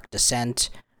Amnesia: The Dark Descent,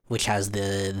 which has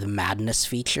the madness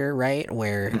feature, right?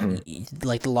 Where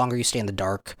like the longer you stay in the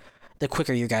dark, the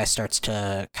quicker your guy starts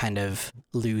to kind of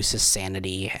lose his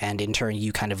sanity, and in turn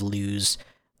you kind of lose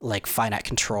like finite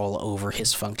control over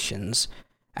his functions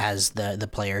as the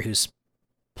player who's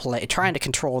trying to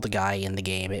control the guy in the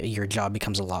game. Your job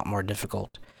becomes a lot more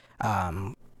difficult.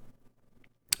 One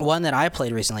that I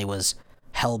played recently was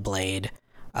Hellblade: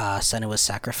 Senua's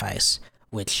Sacrifice,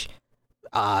 which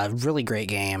really great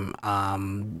game.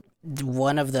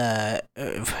 One of the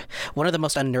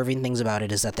most unnerving things about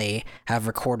it is that they have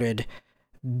recorded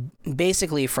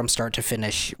basically from start to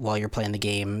finish while you're playing the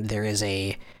game. There's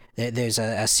a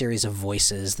series of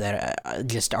voices that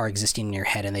just are existing in your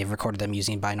head, and they've recorded them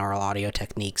using binaural audio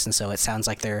techniques, and so it sounds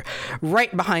like they're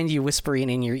right behind you whispering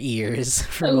in your ears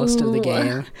for most of the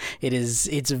game.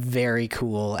 It's very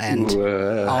cool and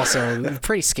also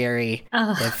pretty scary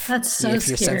if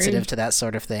you're sensitive to that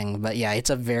sort of thing. But yeah, it's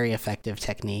a very effective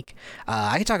technique.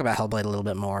 I could talk about Hellblade a little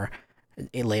bit more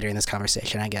later in this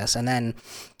conversation, I guess. And then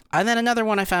another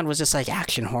one I found was just like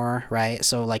action horror, right?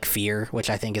 So like Fear, which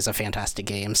I think is a fantastic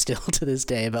game still to this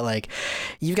day. But like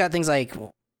you've got things like,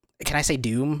 can I say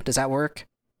Doom? Does that work?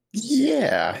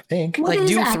 Yeah, I think. What like is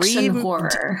Doom action 3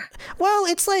 horror? Well,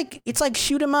 it's like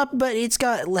shoot 'em up, but it's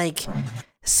got like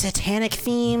satanic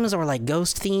themes or like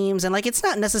ghost themes, and like it's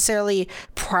not necessarily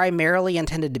primarily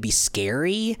intended to be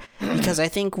scary, because I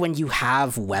think when you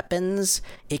have weapons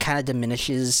it kind of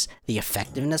diminishes the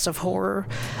effectiveness of horror,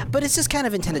 but it's just kind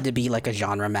of intended to be like a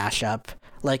genre mashup.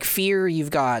 Like Fear,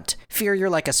 you're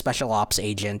like a special ops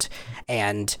agent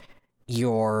and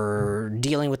you're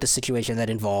dealing with a situation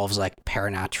that involves like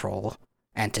paranatural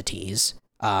entities.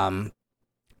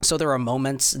 So there are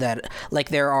moments that, like,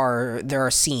 there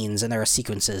are scenes and there are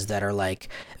sequences that are like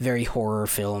very horror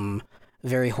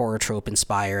trope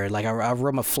inspired, like a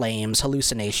room of flames,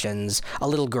 hallucinations, a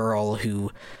little girl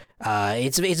who,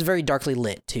 it's very darkly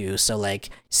lit too. So like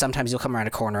sometimes you'll come around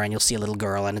a corner and you'll see a little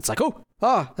girl and it's like, oh,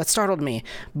 that startled me.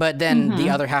 But then the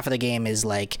other half of the game is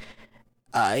like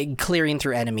clearing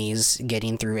through enemies,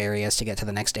 getting through areas to get to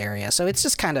the next area. So it's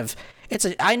just kind of,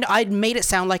 I made it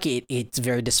sound like it's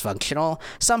very dysfunctional.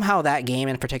 Somehow that game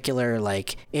in particular,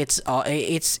 like it's all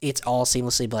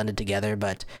seamlessly blended together.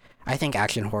 But I think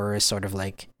action horror is sort of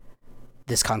like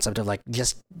this concept of like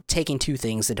just taking two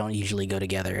things that don't usually go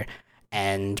together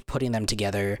and putting them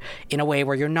together in a way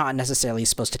where you're not necessarily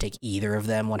supposed to take either of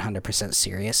them 100%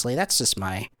 seriously. That's just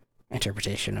my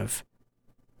interpretation of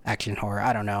action horror.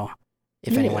 I don't know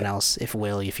if anyone else, if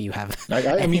you have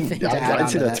I mean, I'd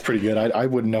say that's pretty good. I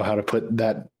wouldn't know how to put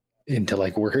that into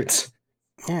like words.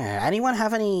 Yeah. Anyone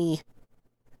have any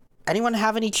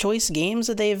choice games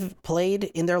that they've played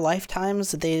in their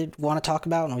lifetimes that they want to talk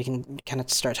about, and we can kind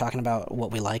of start talking about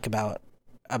what we like about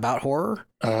horror?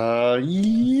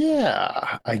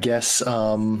 Yeah. I guess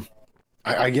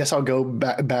I guess I'll go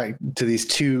back to these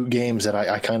two games that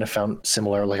I kind of found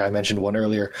similar. Like I mentioned one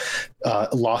earlier,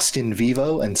 Lost in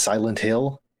Vivo and Silent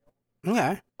Hill.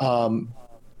 Okay.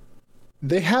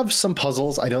 They have some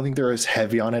puzzles. I don't think they're as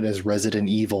heavy on it as Resident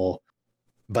Evil,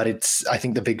 but I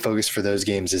think the big focus for those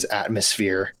games is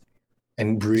atmosphere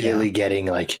and really getting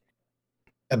like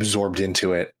absorbed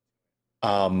into it.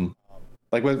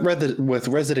 Like with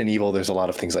Resident Evil, there's a lot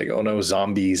of things like, oh no,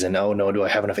 zombies, and oh no, do I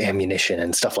have enough ammunition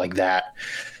and stuff like that.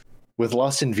 With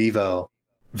Lost in Vivo,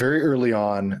 very early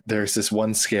on, there's this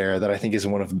one scare that I think is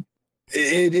one of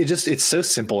it's so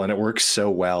simple and it works so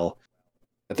well.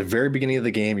 At the very beginning of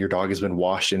the game, your dog has been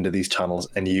washed into these tunnels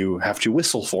and you have to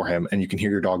whistle for him and you can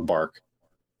hear your dog bark.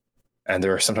 And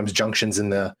there are sometimes junctions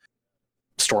in the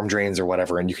storm drains or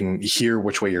whatever, and you can hear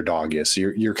which way your dog is. So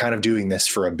you're kind of doing this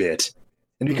for a bit.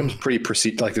 And it becomes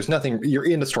pretty like there's nothing, you're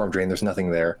in a storm drain, there's nothing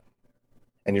there.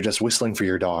 And you're just whistling for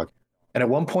your dog. And at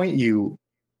one point you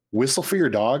whistle for your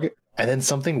dog and then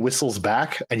something whistles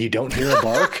back and you don't hear a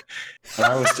bark.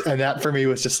 and that for me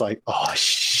was just like, oh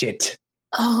shit.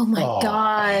 Oh my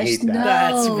gosh. No.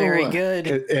 That's very good.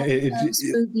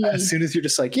 As soon as you're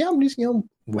just like, yeah, I'm just,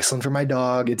 whistling for my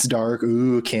dog. It's dark.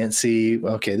 Ooh, can't see.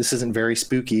 Okay, this isn't very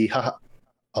spooky.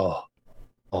 Oh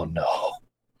no.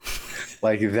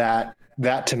 Like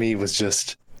that to me was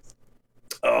just,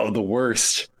 the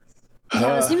worst.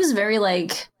 Yeah, it seems very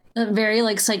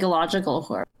psychological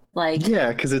horror. Like,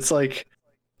 yeah, because it's like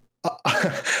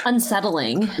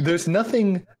unsettling. There's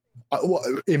nothing.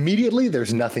 Immediately,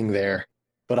 there's nothing there,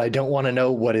 but I don't want to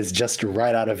know what is just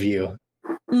right out of view.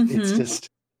 Mm-hmm. It's just,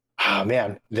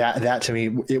 man, that to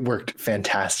me, it worked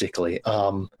fantastically.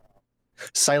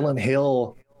 Silent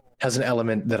Hill has an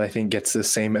element that I think gets the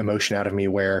same emotion out of me,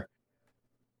 where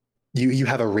you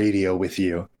have a radio with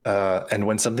you, and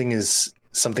when something is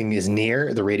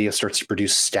near, the radio starts to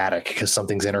produce static because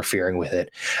something's interfering with it,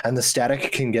 and the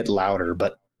static can get louder.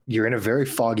 But you're in a very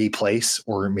foggy place,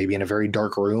 or maybe in a very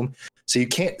dark room, so you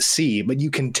can't see, but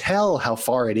you can tell how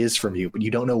far it is from you, but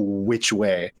you don't know which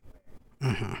way.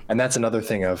 Mm-hmm. And that's another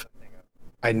thing of,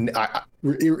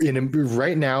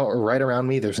 right now, or right around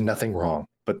me, there's nothing wrong,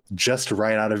 but just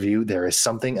right out of view, there is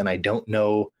something, and I don't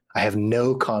know. I have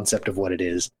no concept of what it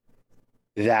is.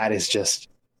 That's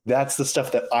the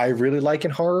stuff that I really like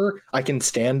in horror. I can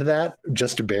stand that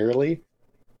just barely,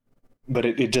 but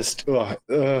it just,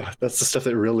 that's the stuff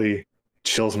that really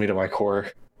chills me to my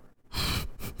core.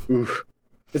 Oof.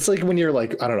 It's like when you're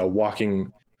like, I don't know,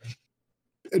 walking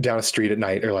down a street at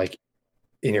night, or like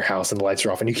in your house and the lights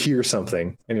are off and you hear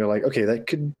something and you're like, okay,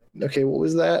 what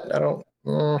was that? I don't,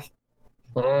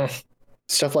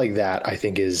 stuff like that I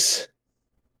think is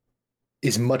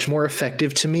much more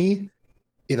effective to me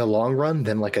in the long run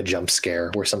than like a jump scare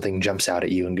where something jumps out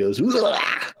at you and goes, "Wah!"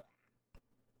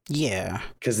 Yeah.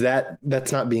 Because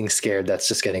that's not being scared. That's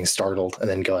just getting startled and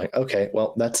then going, okay,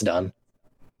 well, that's done.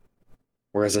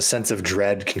 Whereas a sense of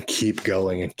dread can keep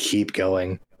going and keep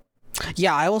going.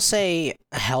 Yeah, I will say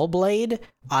Hellblade,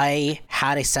 I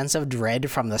had a sense of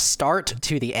dread from the start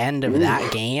to the end of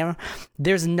that game.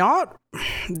 There's not,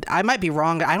 I might be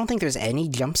wrong, I don't think there's any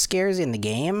jump scares in the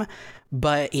game,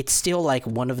 but it's still like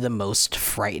one of the most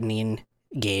frightening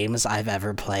games I've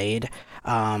ever played.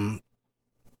 Part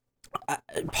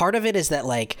of it is that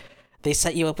like they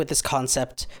set you up with this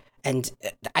concept, and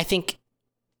I think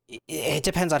it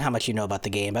depends on how much you know about the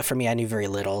game, but for me, I knew very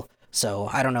little. So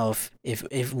I don't know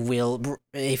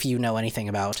if you know anything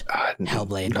about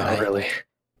Hellblade. Not really.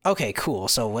 Okay, cool.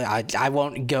 So I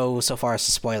won't go so far as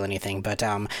to spoil anything, but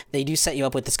they do set you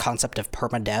up with this concept of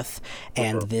permadeath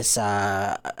and this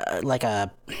like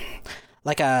a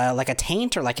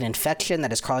taint or like an infection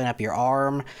that is crawling up your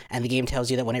arm, and the game tells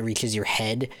you that when it reaches your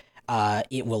head,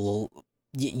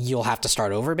 you'll have to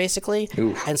start over basically.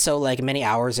 Oof. And so like many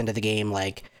hours into the game,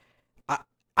 like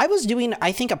I was doing,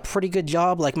 I think, a pretty good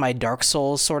job, like my Dark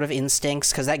Souls sort of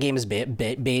instincts, because that game is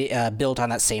built on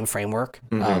that same framework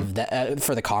of the,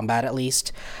 for the combat, at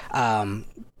least. I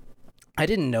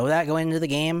didn't know that going into the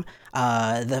game.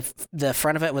 The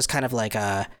front of it was kind of like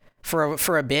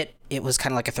for a bit, it was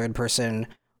kind of like a third-person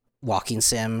walking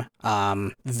sim.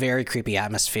 Very creepy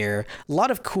atmosphere. A lot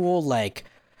of cool, like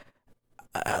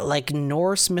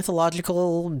Norse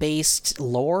mythological based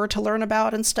lore to learn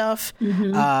about and stuff.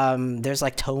 There's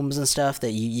like tomes and stuff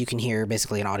that you can hear,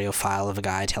 basically an audio file of a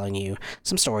guy telling you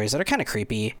some stories that are kind of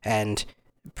creepy and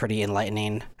pretty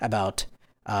enlightening about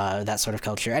that sort of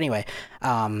culture. Anyway,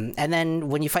 and then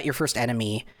when you fight your first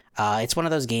enemy, it's one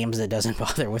of those games that doesn't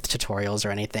bother with tutorials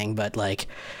or anything, but like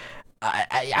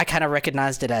I kind of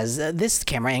recognized it as this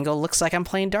camera angle looks like I'm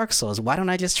playing Dark Souls. Why don't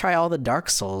I just try all the Dark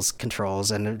Souls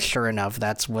controls? And sure enough,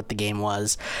 that's what the game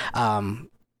was. But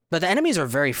the enemies are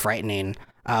very frightening.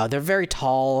 They're very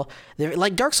tall. They're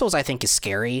like Dark Souls, I think, is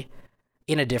scary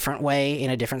in a different way,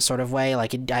 in a different sort of way.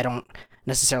 Like I don't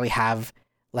necessarily have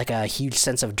like a huge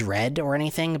sense of dread or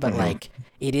anything, but like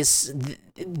it is.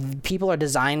 People are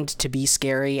designed to be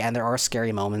scary, and there are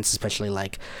scary moments, especially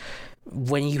like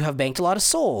when you have banked a lot of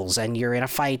souls and you're in a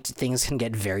fight, things can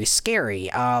get very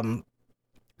scary.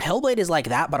 Hellblade is like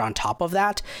that, but on top of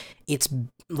that, it's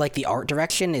like the art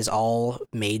direction is all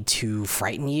made to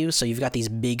frighten you. So you've got these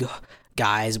big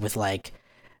guys with like,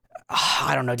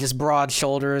 I don't know, just broad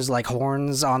shoulders, like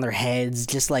horns on their heads,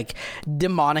 just like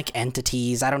demonic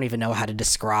entities. I don't even know how to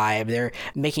describe. They're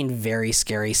making very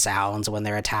scary sounds when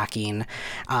they're attacking.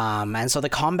 And so the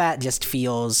combat just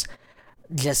feels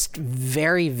just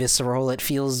very visceral. It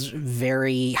feels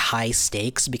very high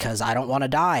stakes because I don't want to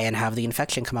die and have the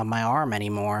infection come up my arm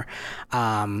anymore.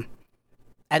 And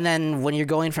then when you're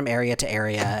going from area to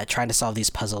area trying to solve these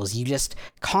puzzles, you just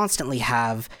constantly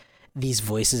have these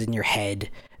voices in your head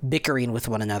bickering with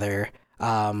one another.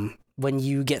 When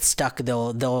you get stuck,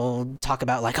 they'll talk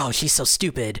about like, oh, she's so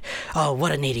stupid. Oh,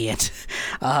 what an idiot.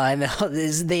 And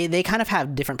they kind of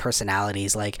have different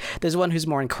personalities. Like there's one who's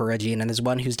more encouraging, and there's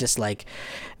one who's just like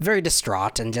very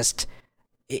distraught and just,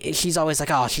 she's always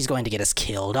like, oh, she's going to get us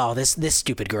killed. Oh, this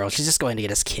stupid girl, she's just going to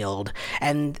get us killed.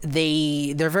 And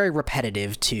they're very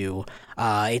repetitive too.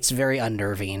 It's very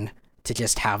unnerving to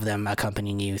just have them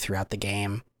accompanying you throughout the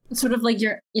game. Sort of like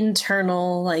your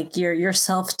internal, like your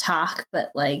self-talk, but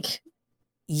like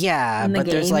yeah, but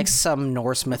game. There's like some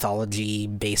Norse mythology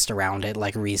based around it,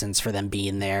 like reasons for them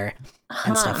being there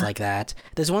and stuff like that.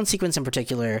 There's one sequence in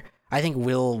particular, I think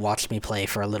Will watched me play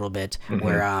for a little bit,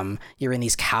 where you're in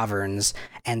these caverns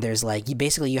and there's like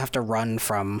you have to run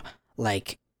from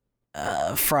like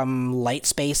from light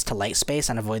space to light space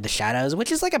and avoid the shadows,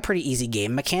 which is like a pretty easy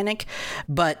game mechanic,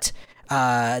 but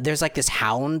there's like this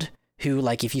hound who,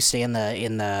 like, if you stay in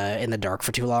the dark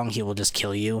for too long, he will just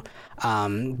kill you.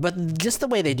 But just the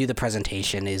way they do the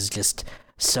presentation is just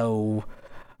so,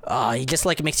 it just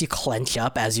like makes you clench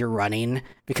up as you're running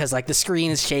because like the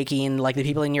screen is shaking, like the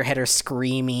people in your head are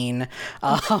screaming.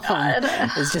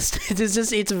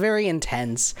 It's very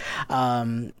intense.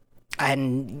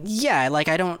 And yeah, like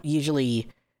I don't usually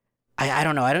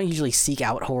seek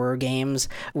out horror games.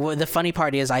 The funny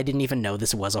part is I didn't even know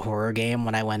this was a horror game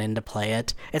when I went in to play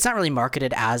it. It's not really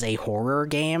marketed as a horror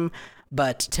game,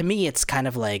 but to me it's kind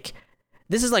of like,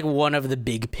 this is like one of the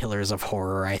big pillars of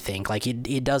horror, I think. Like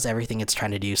it does everything it's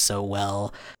trying to do so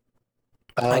well.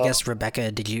 I guess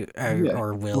Rebecca, did you,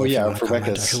 or Will, well, if you want to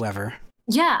comment, or whoever.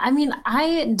 Yeah, I mean,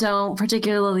 I don't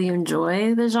particularly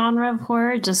enjoy the genre of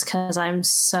horror just because I'm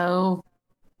so,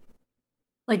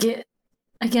 like it,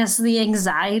 I guess the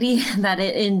anxiety that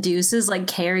it induces like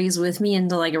carries with me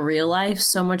into like a real life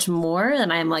so much more,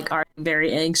 and I'm like already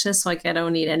very anxious, so like I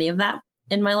don't need any of that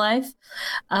in my life.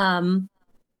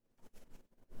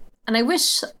 And I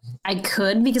wish I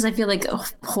could, because I feel like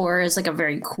horror is like a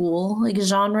very cool like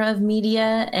genre of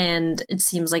media, and it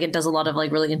seems like it does a lot of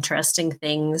like really interesting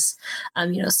things.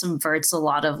 Subverts a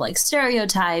lot of like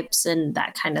stereotypes and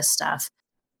that kind of stuff.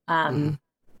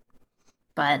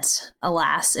 But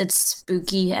alas, it's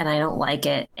spooky and I don't like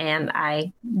it. And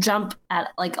I jump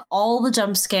at like all the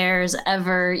jump scares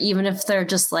ever, even if they're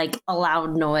just like a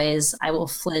loud noise, I will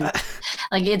flinch.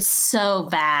 Like it's so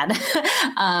bad.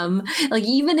 Like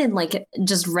even in like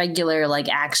just regular like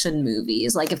action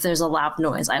movies, like if there's a loud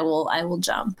noise, I will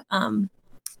jump.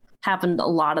 happened a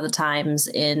lot of the times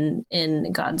in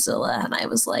Godzilla, and I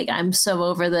was like, I'm so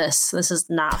over this. This is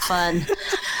not fun.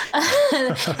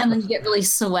 And then you get really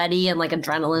sweaty and like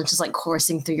adrenaline just like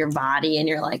coursing through your body, and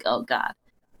you're like, oh god,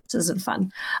 this isn't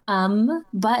fun.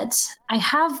 But I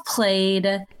have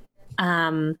played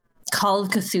Call of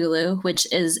Cthulhu,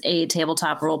 which is a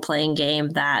tabletop role-playing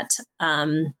game that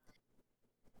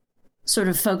sort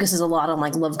of focuses a lot on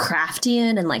like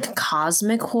Lovecraftian and like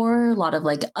cosmic horror, a lot of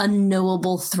like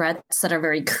unknowable threats that are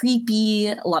very creepy,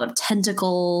 a lot of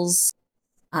tentacles,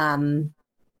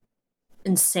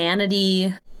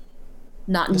 insanity,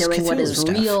 not knowing what is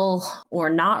real or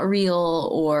not real,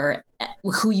 or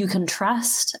who you can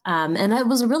trust. And it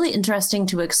was really interesting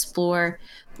to explore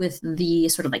with the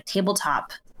sort of like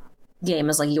tabletop game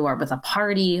as like you are with a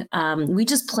party. We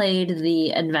just played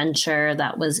the adventure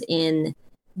that was in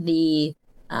the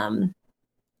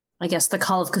I guess the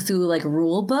Call of Cthulhu like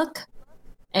rule book,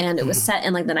 and it was set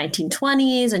in like the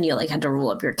 1920s, and you like had to rule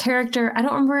up your character. I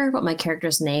don't remember what my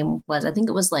character's name was. I think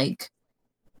it was like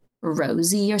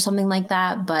Rosie or something like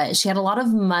that, but she had a lot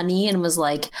of money and was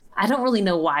like, I don't really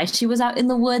know why she was out in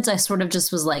the woods. I sort of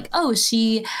just was like, oh,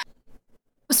 she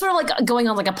was sort of like going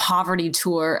on like a poverty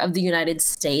tour of the United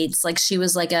States. Like she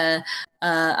was like a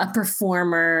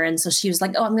performer, and so she was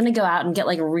like, oh, I'm gonna go out and get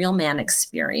like a real man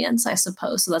experience, I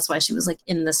suppose. So that's why she was like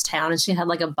in this town, and she had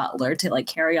like a butler to like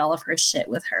carry all of her shit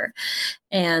with her.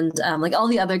 And like all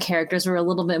the other characters were a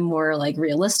little bit more like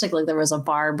realistic. Like there was a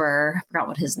barber, I forgot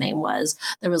what his name was.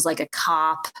 There was like a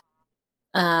cop.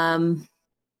 Oh,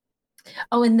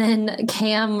 and then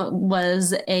Cam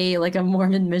was a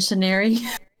Mormon missionary.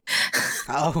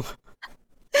 Oh.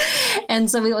 And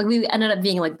so we ended up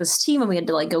being like this team, and we had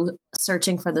to like go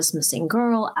searching for this missing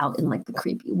girl out in like the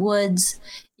creepy woods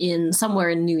in somewhere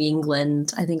in New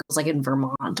England. I think it was like in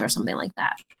Vermont or something like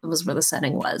that. It was where the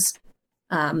setting was.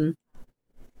 And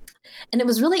it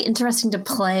was really interesting to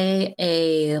play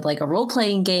a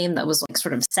role-playing game that was like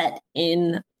sort of set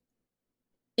in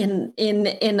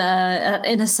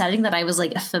a setting that I was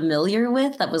like familiar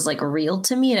with, that was like real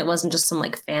to me, and it wasn't just some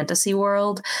like fantasy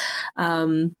world.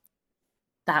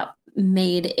 That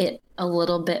made it a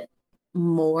little bit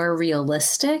more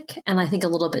realistic, and I think a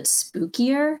little bit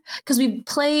spookier, because we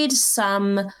played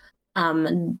some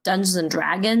Dungeons and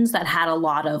Dragons that had a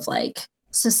lot of like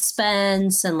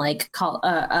suspense and like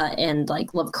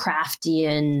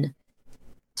Lovecraftian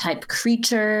type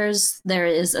creatures.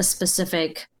 There's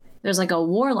like a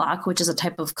warlock, which is a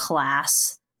type of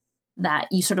class that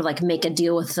you sort of like make a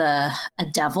deal with a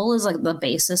devil is like the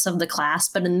basis of the class.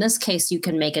 But in this case, you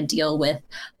can make a deal with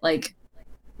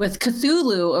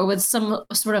Cthulhu or with some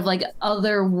sort of like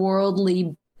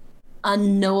otherworldly,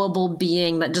 unknowable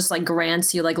being that just like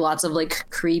grants you like lots of like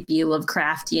creepy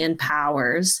Lovecraftian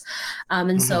powers.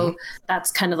 And so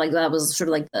that's kind of like, that was sort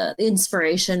of like the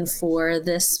inspiration for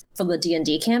the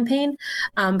D&D campaign.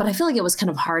 But I feel like it was kind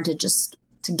of hard to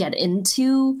get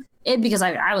into it because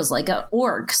I was like an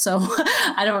orc, so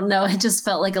I don't know. It just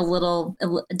felt like it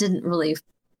didn't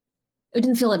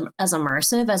feel as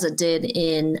immersive as it did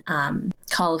in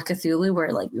Call of Cthulhu,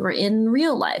 where like we were in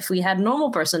real life. We had normal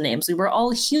person names. We were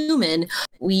all human.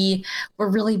 We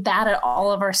were really bad at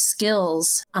all of our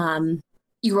skills.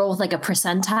 You roll with like a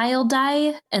percentile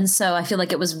die. And so I feel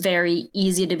like it was very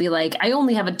easy to be like, I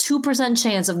only have a 2%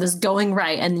 chance of this going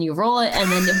right. And then you roll it.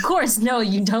 And then of course, no,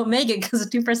 you don't make it because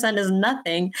 2% is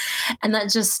nothing. And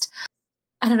that just,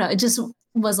 I don't know, it just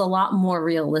was a lot more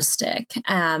realistic.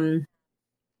 And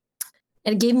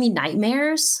it gave me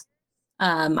nightmares.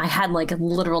 I had like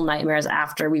literal nightmares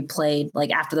after we played, like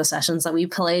after the sessions that we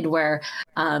played, where,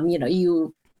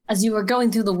 as you were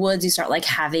going through the woods, you start like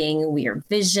having weird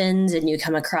visions, and you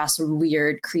come across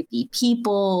weird, creepy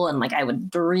people. And like I would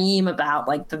dream about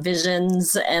like the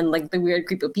visions and like the weird,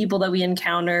 creepy people that we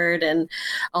encountered, and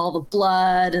all the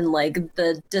blood and like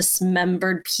the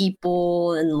dismembered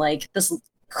people, and like this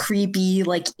creepy,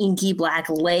 like inky black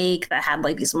lake that had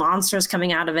like these monsters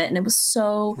coming out of it. And it was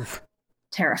so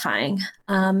terrifying.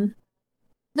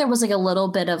 There was like a little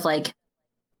bit of like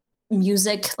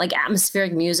music, like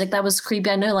atmospheric music that was creepy.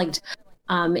 I know like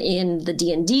in the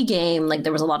D&D game, like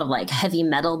there was a lot of like heavy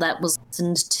metal that was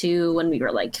listened to when we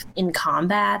were like in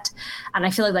combat, and I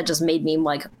feel like that just made me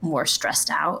like more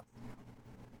stressed out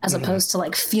as opposed to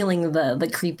like feeling the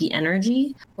creepy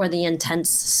energy or the intense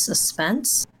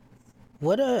suspense.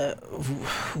 What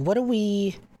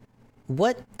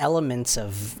elements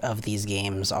of these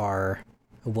games are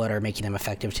what are making them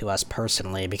effective to us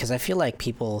personally? Because I feel like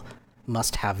people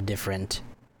must have different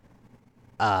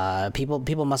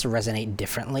people must resonate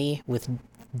differently with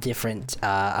different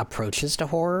approaches to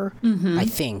horror. I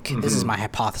think this is my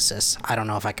hypothesis. I don't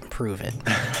know if I can prove it,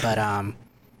 but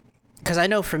because I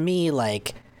know for me,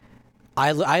 like,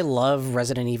 I love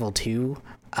Resident Evil 2.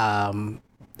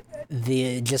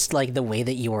 Just like the way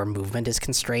that your movement is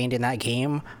constrained in that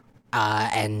game,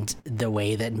 and the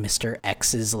way that Mr.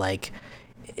 X's like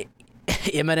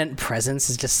imminent presence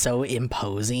is just so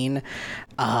imposing,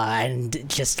 and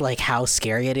just like how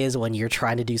scary it is when you're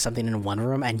trying to do something in one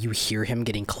room and you hear him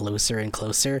getting closer and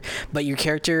closer, but your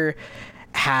character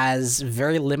has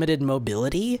very limited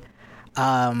mobility,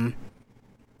 in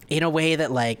a way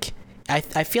that, like,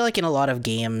 I feel like in a lot of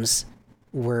games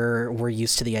we're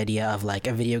used to the idea of like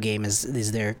a video game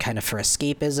is there kind of for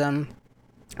escapism,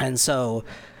 and so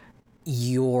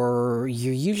you're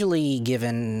usually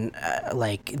given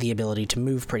like the ability to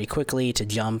move pretty quickly, to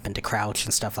jump and to crouch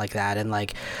and stuff like that, and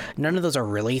like none of those are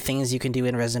really things you can do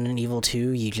in Resident Evil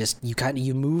 2.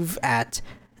 You move at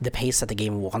the pace that the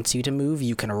game wants you to move.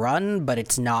 You can run, but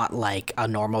it's not like a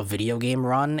normal video game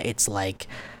run. It's like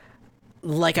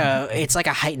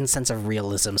a heightened sense of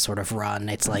realism sort of run.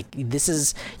 It's like,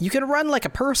 you can run like a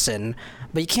person,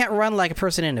 but you can't run like a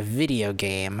person in a video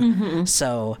game.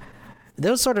 So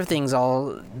those sort of things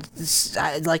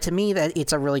like, to me, that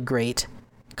it's a really great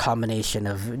combination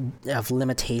of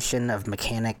limitation, of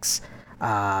mechanics,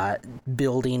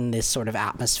 building this sort of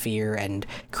atmosphere and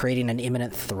creating an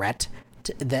imminent threat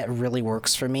that really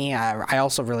works for me. I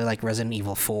also really like Resident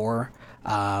Evil 4.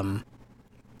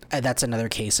 That's another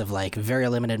case of like very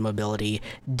limited mobility,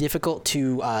 difficult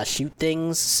to shoot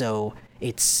things, so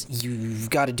you've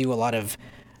got to do a lot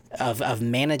of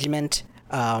management.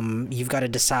 You've got to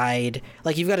decide,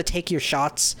 like, you've got to take your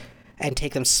shots and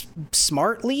take them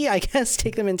smartly, I guess,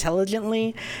 take them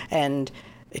intelligently, and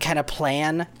kind of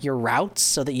plan your routes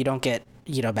so that you don't get,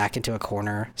 back into a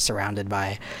corner surrounded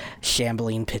by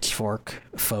shambling pitchfork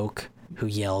folk who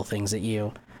yell things at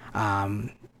you.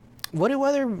 What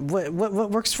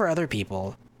works for other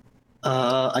people?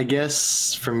 I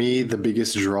guess for me, the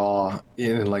biggest draw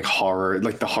in like horror,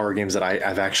 like the horror games that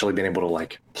I've actually been able to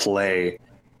like play,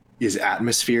 is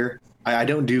atmosphere. I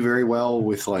don't do very well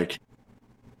with like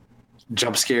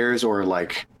jump scares, or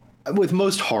like with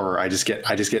most horror. I just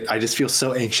feel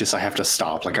so anxious I have to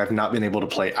stop. Like, I've not been able to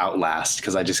play Outlast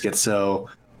because I just get so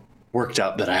worked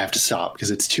up that I have to stop because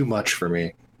it's too much for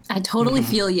me. I totally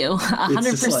feel you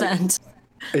 100%.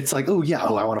 It's like, I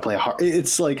want to play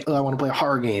it's like, I want to play a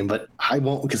horror game, but I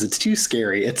won't because it's too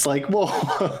scary. It's like,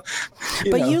 well,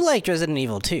 you liked Resident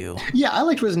Evil 2. Yeah, I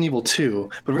liked Resident Evil 2.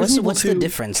 But what's the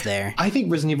difference there? I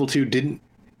think Resident Evil 2 didn't.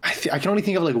 I can only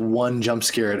think of like one jump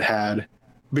scare it had,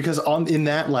 because in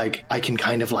that, like, I can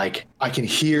kind of like, I can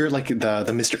hear like the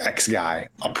Mr. X guy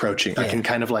approaching. Yeah. I can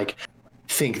kind of like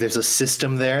think there's a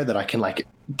system there that I can like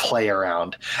play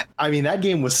around. I mean, that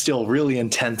game was still really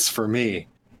intense for me.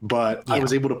 But I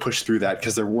was able to push through that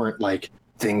because there weren't like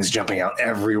things jumping out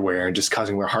everywhere and just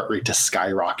causing my heart rate to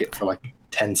skyrocket for like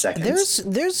 10 seconds.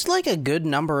 There's like a good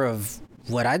number of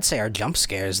what I'd say are jump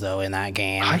scares though in that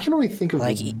game. I can only think of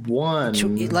like one.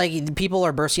 Like, people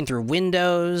are bursting through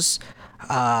windows.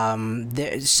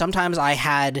 Sometimes I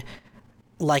had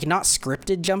like not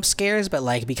scripted jump scares, but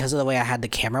like because of the way I had the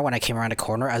camera, when I came around a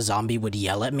corner, a zombie would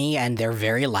yell at me, and they're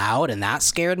very loud, and that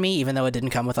scared me, even though it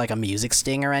didn't come with like a music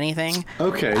sting or anything.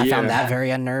 Okay, I found that very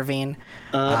unnerving.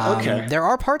 Okay. There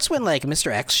are parts when like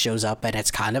Mr. X shows up, and it's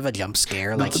kind of a jump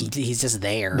scare. Like he's just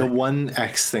there. The one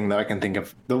X thing that I can think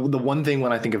of, the one thing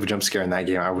when I think of a jump scare in that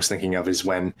game, I was thinking of is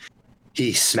when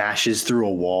he smashes through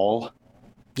a wall.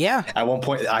 Yeah. At one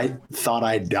point, I thought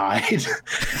I died.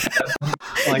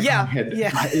 Like,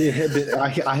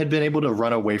 I had been able to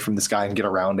run away from this guy and get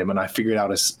around him, and I figured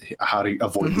out how to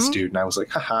avoid this dude. And I was like,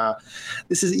 haha,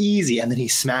 this is easy. And then he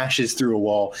smashes through a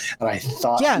wall, and I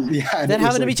thought, that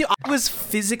happened to me too. I was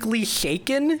physically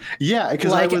shaken. Yeah,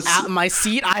 because like, I was at my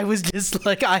seat. I was just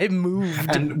like, I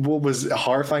moved. And what was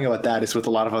horrifying about that is with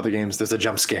a lot of other games, there's a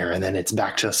jump scare, and then it's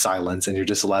back to silence, and you're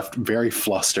just left very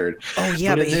flustered. Oh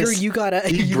yeah, but here you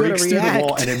gotta. He breaks through the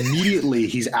wall, and immediately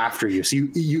he's after you. So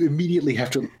you immediately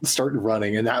have to start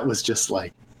running, and that was just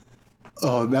like,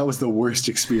 oh, that was the worst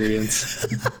experience.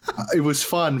 It was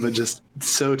fun, but just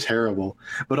so terrible.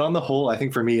 But on the whole, I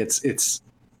think for me, it's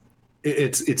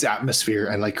atmosphere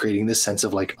and like creating this sense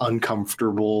of like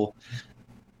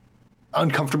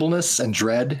uncomfortableness and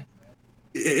dread.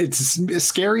 It's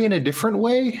scary in a different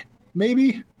way,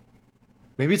 maybe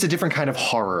it's a different kind of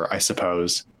horror, I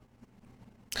suppose.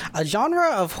 A genre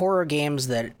of horror games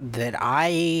that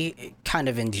I kind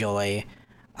of enjoy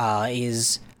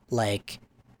is like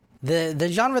the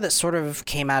genre that sort of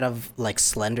came out of like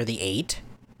Slender the 8.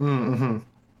 Mm-hmm.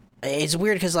 it's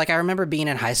weird because like I remember being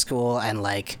in high school and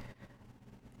like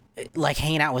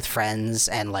hanging out with friends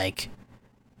and like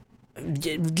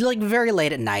very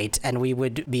late at night, and we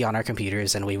would be on our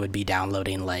computers and we would be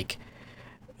downloading like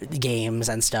games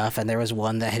and stuff, and there was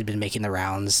one that had been making the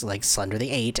rounds, like Slender the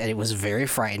Eight, and it was very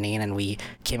frightening, and we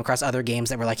came across other games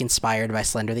that were like inspired by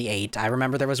Slender the Eight. I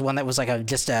remember there was one that was like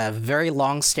just a very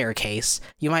long staircase.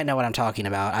 You might know what I'm talking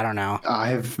about. I don't know. I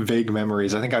have vague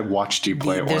memories. I think I watched you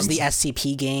play it once. There's the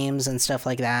SCP games and stuff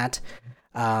like that.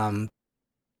 And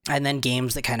then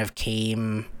games that kind of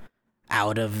came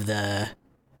out of the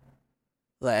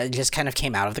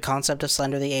concept of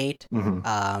Slender the Eight.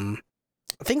 Mm-hmm.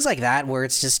 Things like that, where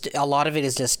it's just a lot of it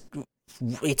is just,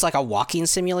 it's like a walking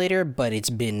simulator, but it's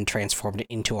been transformed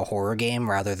into a horror game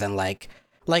rather than like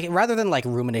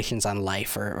Ruminations on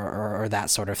Life or that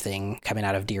sort of thing coming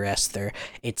out of Dear Esther.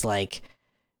 It's like,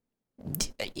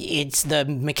 it's the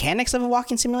mechanics of a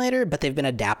walking simulator, but they've been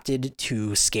adapted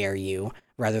to scare you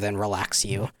rather than relax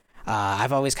you.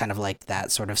 I've always kind of liked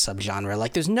that sort of subgenre.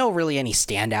 Like, there's no really any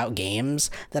standout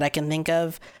games that I can think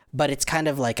of, but it's kind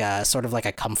of like a sort of like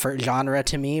a comfort genre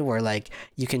to me, where like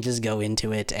you can just go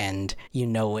into it and you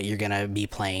know what you're gonna be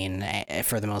playing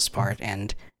for the most part,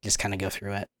 and just kind of go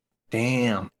through it.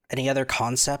 Damn. Any other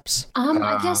concepts?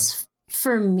 I guess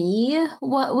for me,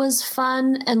 what was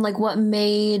fun and like what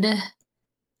made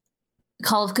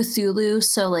Call of Cthulhu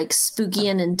so like spooky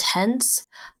and intense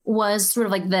was sort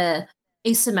of like the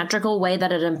asymmetrical way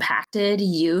that it impacted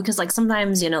you, because like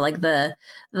sometimes, you know, like the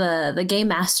game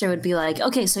master would be like,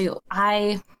 okay, so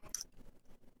I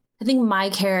think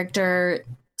my character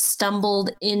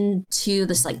stumbled into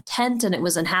this like tent, and it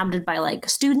was inhabited by like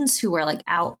students who were like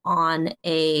out on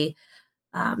a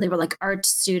they were like art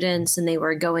students, and they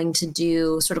were going to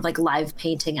do sort of like live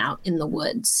painting out in the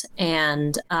woods,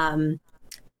 and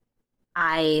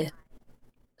I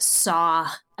saw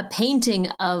a painting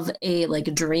of a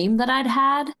like dream that I'd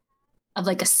had of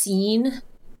like a scene,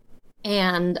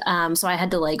 and so I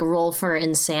had to like roll for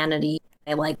insanity.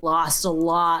 I like lost a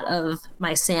lot of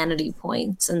my sanity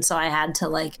points, and so I had to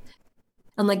like,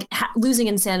 and like losing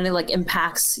insanity like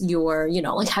impacts your, you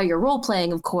know, like how you're role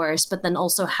playing, of course, but then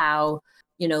also how,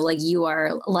 you know, like you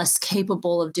are less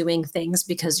capable of doing things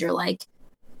because you're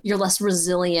less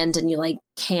resilient, and you like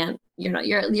can't,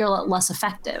 you're less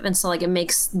effective. And so like it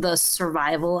makes the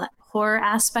survival horror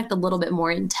aspect a little bit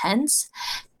more intense,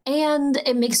 and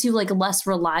it makes you like less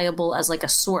reliable as like a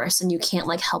source, and you can't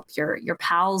like help your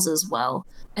pals as well.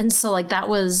 And so like that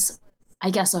was, I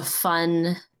guess, a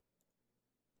fun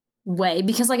way,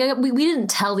 because like we didn't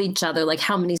tell each other like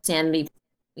how many sanity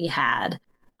we had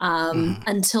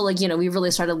until like, you know, we really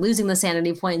started losing the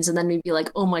sanity points, and then we'd be like,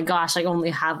 oh my gosh, I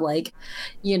only have like,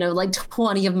 you know, like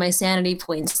 20 of my sanity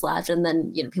points left, and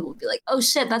then, you know, people would be like, oh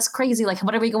shit, that's crazy, like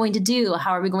what are we going to do, how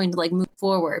are we going to like move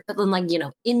forward? But then like, you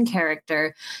know, in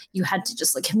character you had to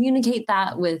just like communicate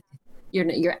that with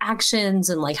your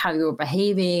actions and like how you were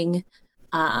behaving,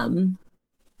 and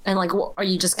like, are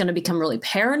you just going to become really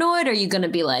paranoid? Are you going to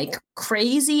be like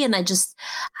crazy? And I just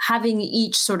having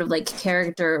each sort of like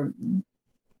character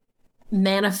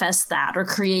manifest that or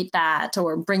create that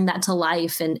or bring that to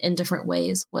life in different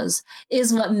ways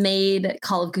is what made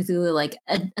Call of Cthulhu like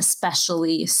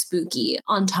especially spooky,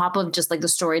 on top of just like the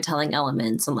storytelling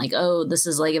elements and like, oh, this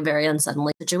is like a very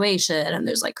unsettling situation, and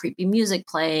there's like creepy music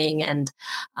playing, and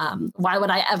why would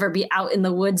I ever be out in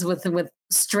the woods with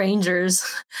strangers?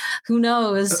 Who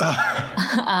knows?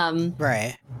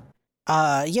 Right.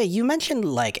 Yeah, you mentioned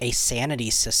like a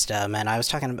sanity system, and I was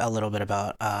talking a little bit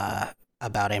about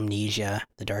Amnesia,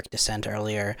 The Dark Descent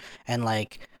earlier, and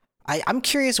like I'm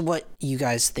curious what you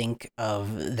guys think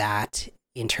of that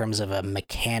in terms of a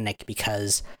mechanic,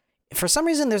 because for some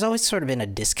reason there's always sort of been a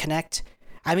disconnect.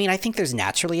 I mean, I think there's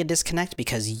naturally a disconnect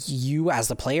because you as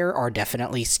the player are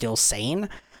definitely still sane,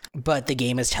 but the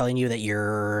game is telling you that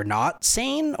you're not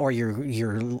sane or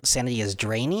your sanity is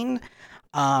draining.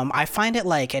 I find it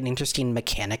like an interesting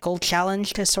mechanical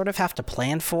challenge to sort of have to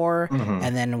plan for. Mm-hmm.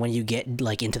 And then when you get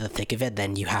like into the thick of it,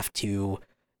 then you have to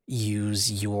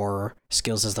use your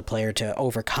skills as the player to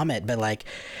overcome it. But like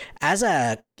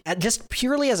just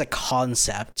purely as a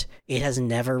concept, it has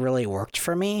never really worked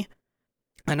for me.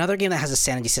 Another game that has a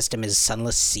sanity system is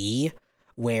Sunless Sea,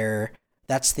 where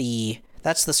that's the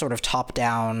sort of top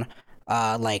down,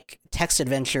 like text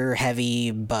adventure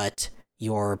heavy, but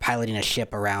you're piloting a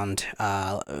ship around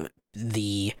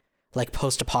the like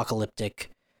post-apocalyptic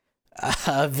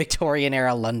Victorian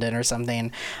era London or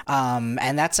something.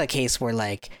 And that's a case where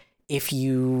like if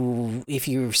your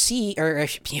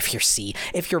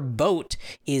boat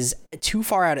is too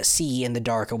far out at sea in the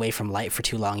dark away from light for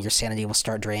too long, your sanity will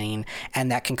start draining, and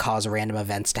that can cause random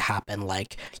events to happen,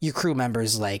 like your crew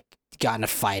members like got in a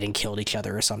fight and killed each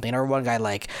other or something, or one guy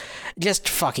like just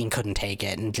fucking couldn't take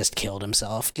it and just killed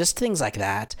himself, just things like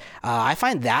that. I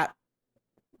find that,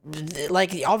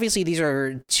 like, obviously these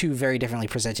are two very differently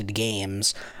presented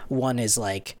games. One is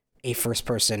like a first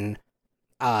person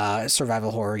survival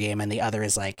horror game, and the other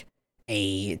is like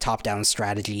a top-down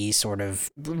strategy sort of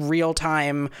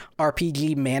real-time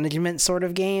RPG management sort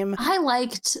of game. I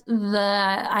liked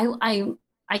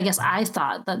I guess I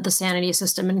thought that the sanity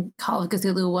system in Call of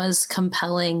Cthulhu was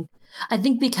compelling. I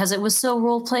think because it was so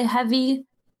roleplay heavy.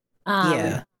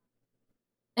 Yeah.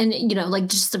 And, you know, like,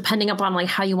 just depending upon like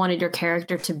how you wanted your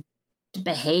character to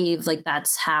behave, like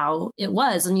that's how it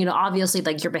was. And, you know, obviously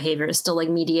like your behavior is still like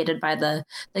mediated by the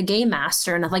game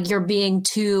master, and if like you're being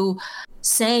too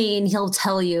sane, he'll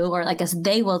tell you, or I guess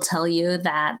they will tell you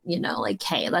that, you know, like,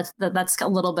 hey, that's a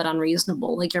little bit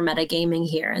unreasonable, like you're metagaming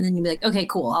here, and then you'd be like, okay,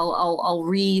 cool, I'll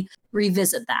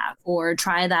revisit that or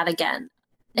try that again.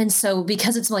 And so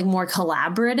because it's like more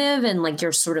collaborative and like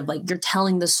you're sort of like you're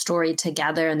telling the story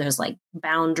together, and there's like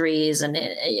boundaries, and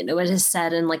it, you know, it is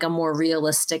set in like a more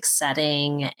realistic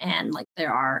setting, and like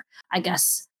there are, I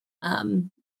guess,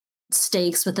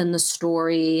 stakes within the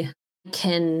story,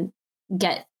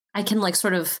 I can like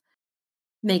sort of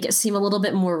make it seem a little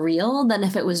bit more real than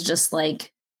if it was just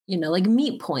like, you know, like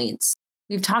meat points.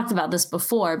 We've talked about this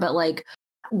before, but like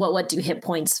what do hit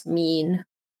points mean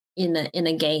in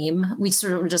a game? We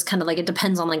sort of just kind of like, it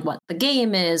depends on like what the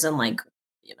game is, and like,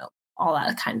 you know,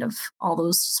 all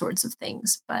those sorts of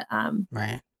things. But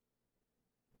right.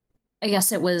 I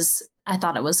guess I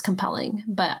thought it was compelling,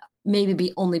 but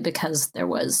maybe only because there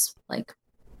was like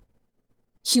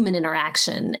human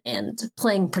interaction and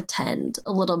playing pretend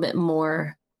a little bit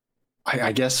more.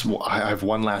 I guess I have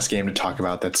one last game to talk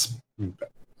about that's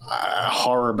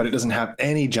horror, but it doesn't have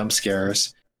any jump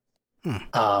scares.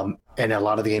 And a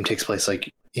lot of the game takes place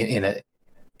like in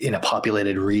a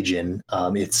populated region.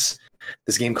 It's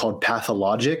this game called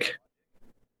Pathologic.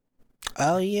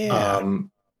 Oh yeah.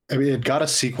 I mean, it got a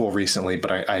sequel recently,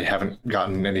 but I haven't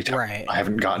gotten any time. Right. I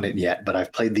haven't gotten it yet, but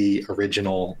I've played the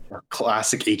original, or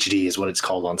Classic HD is what it's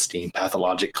called on Steam.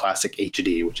 Pathologic Classic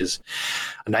HD, which is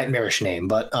a nightmarish name.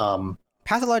 But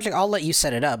Pathologic, I'll let you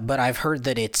set it up, but I've heard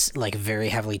that it's like very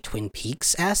heavily Twin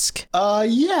Peaks-esque.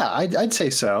 Yeah, I'd say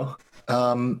so.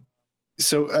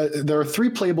 So there are 3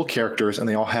 playable characters, and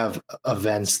they all have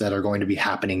events that are going to be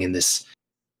happening in this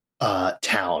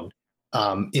town.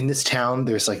 In this town,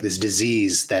 there's like this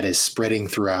disease that is spreading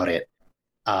throughout it.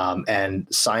 And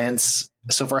science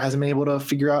so far hasn't been able to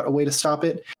figure out a way to stop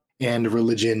it. And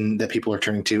religion that people are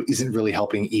turning to isn't really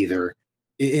helping either.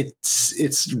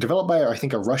 It's developed by, I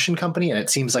think, a Russian company, and it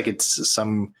seems like it's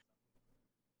some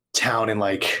town in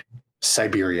like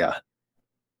Siberia.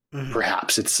 Mm-hmm.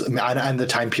 Perhaps and the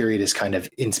time period is kind of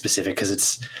inspecific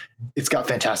because it's got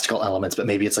fantastical elements, but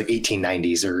maybe it's like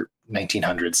 1890s or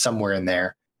 1900s, somewhere in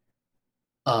there.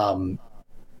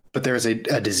 But there's a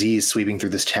disease sweeping through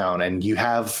this town, and you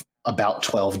have about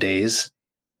 12 days.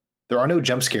 There are no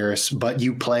jump scares, but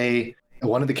you play,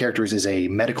 one of the characters is a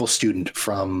medical student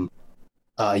from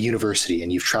university,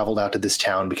 and you've traveled out to this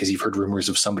town because you've heard rumors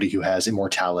of somebody who has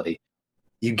immortality.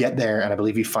 You get there, and I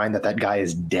believe you find that guy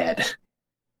is dead.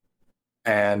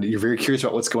 And you're very curious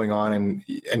about what's going on, and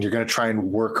you're going to try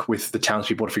and work with the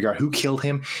townspeople to figure out who killed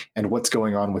him and what's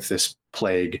going on with this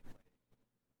plague.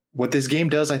 What this game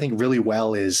does, I think, really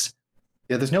well is,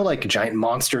 there's no like giant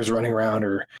monsters running around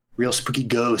or real spooky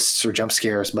ghosts or jump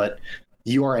scares, but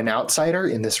you are an outsider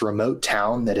in this remote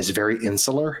town that is very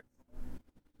insular.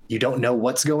 You don't know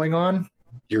what's going on.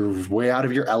 You're way out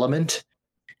of your element,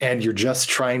 and you're just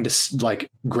trying to like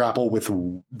grapple with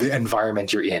the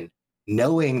environment you're in,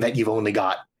 knowing that you've only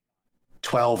got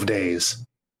 12 days.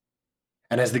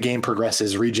 And as the game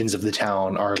progresses, regions of the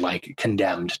town are like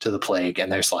condemned to the plague, and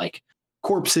there's like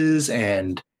corpses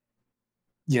and,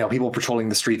 you know, people patrolling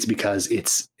the streets because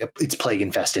it's plague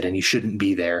infested and you shouldn't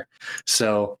be there.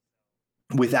 So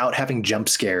without having jump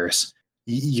scares,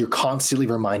 you're constantly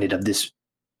reminded of this.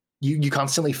 You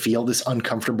constantly feel this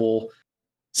uncomfortable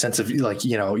sense of like,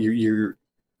 you know, you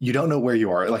don't know where you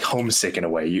are, like homesick in a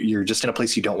way. You're just in a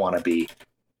place you don't want to be.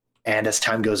 And as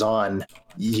time goes on,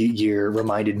 you're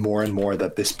reminded more and more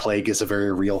that this plague is a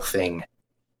very real thing.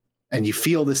 And you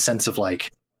feel this sense of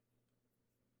like,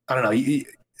 I don't know,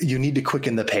 you need to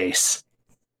quicken the pace,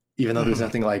 even though there's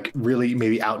nothing like really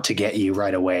maybe out to get you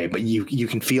right away, but you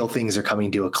can feel things are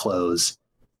coming to a close.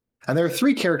 And there are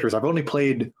 3 characters. I've only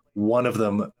played one of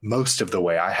them most of the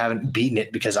way. I haven't beaten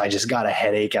it because I just got a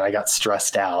headache and I got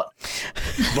stressed out.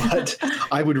 But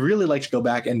I would really like to go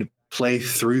back and play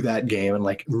through that game and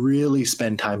like really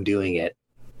spend time doing it.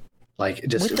 Like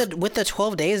just with the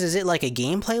 12 days, is it like a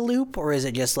gameplay loop or is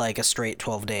it just like a straight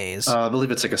 12 days? I believe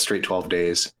it's like a straight 12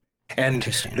 days. And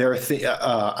there are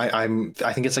I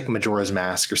think it's like Majora's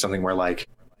Mask or something where like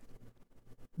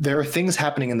there are things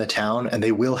happening in the town and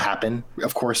they will happen,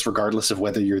 of course, regardless of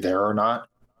whether you're there or not.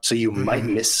 So you might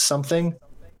miss something.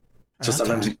 So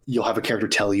sometimes you'll have a character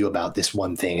tell you about this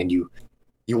one thing and you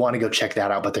want to go check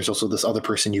that out, but there's also this other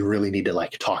person you really need to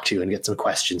like talk to and get some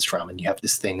questions from. And you have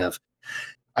this thing of,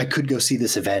 I could go see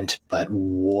this event, but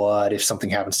what if something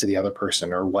happens to the other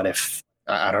person? Or what if,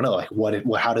 I don't know, like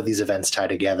how do these events tie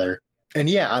together? And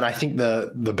yeah, and I think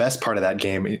the best part of that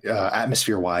game,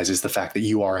 atmosphere wise, is the fact that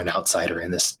you are an outsider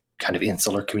in this kind of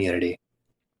insular community.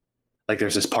 Like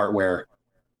there's this part where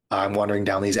I'm wandering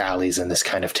down these alleys in this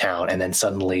kind of town, and then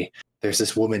suddenly there's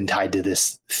this woman tied to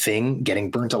this thing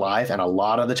getting burnt alive, and a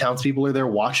lot of the townspeople are there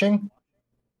watching.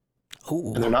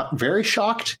 Ooh. And they're not very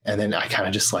shocked. And then I kind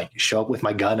of just like show up with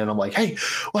my gun and I'm like, hey,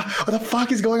 what the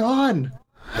fuck is going on?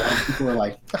 And people are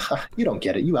like, you don't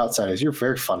get it. You outsiders, you're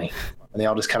very funny. And they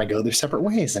all just kind of go their separate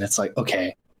ways. And it's like,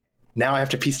 okay, now I have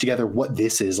to piece together what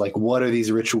this is. Like, what are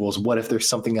these rituals? What if there's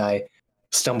something I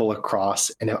stumble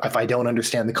across? And if I don't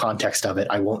understand the context of it,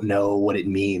 I won't know what it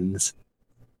means.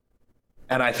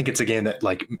 And I think it's a game that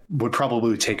like would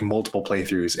probably take multiple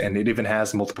playthroughs, and it even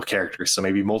has multiple characters. So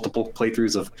maybe multiple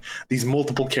playthroughs of these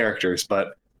multiple characters,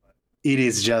 but it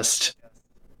is just,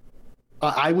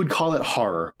 I would call it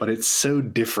horror, but it's so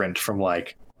different from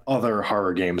like other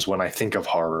horror games when I think of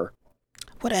horror.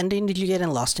 What ending did you get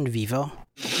in Lost in Vivo?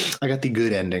 I got the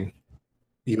good ending.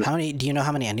 Do you know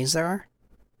how many endings there are?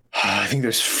 I think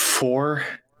there's 4.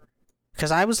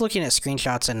 Because I was looking at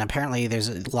screenshots and apparently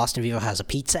Lost in Vivo has a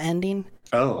pizza ending.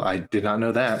 Oh, I did not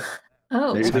know that.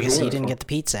 Oh, so I guess you didn't get the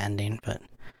pizza ending, but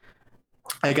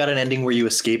I got an ending where you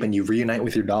escape and you reunite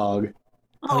with your dog.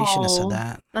 Oh, you shouldn't have said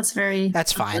that.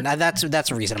 That's fine.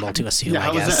 That's reasonable to assume,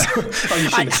 I guess.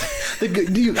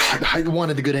 I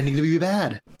wanted the good ending to be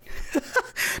bad.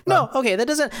 No, okay, that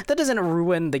doesn't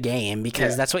ruin the game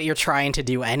because that's what you're trying to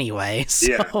do anyway.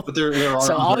 So, yeah, but there are.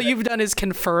 So all you've done is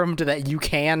confirmed that you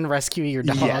can rescue your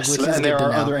dog. Yes, which is and there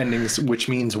are other endings, which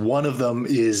means one of them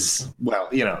is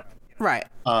right.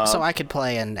 So I could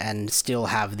play and still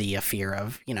have the fear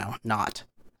of not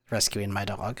rescuing my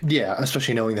dog. Yeah,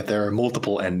 especially knowing that there are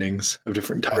multiple endings of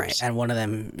different types. Right, and one of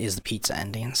them is the pizza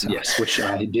ending. So. Yes, which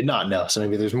I did not know. So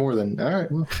maybe there's more than. All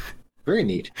right, well, very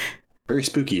neat, very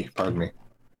spooky. Pardon me.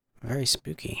 Very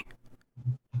spooky.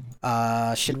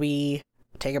 Should we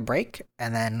take a break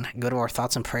and then go to our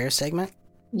thoughts and prayers segment?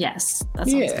 Yes, that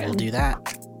sounds good. We'll do that.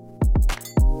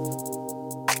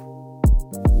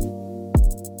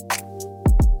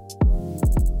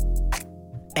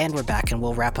 And we're back, and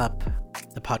we'll wrap up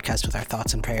the podcast with our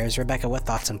thoughts and prayers. Rebecca, what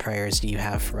thoughts and prayers do you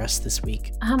have for us this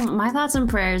week? My thoughts and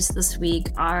prayers this week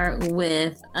are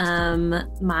with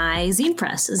my zine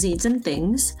press, Zines and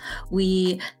Things.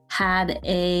 We had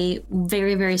a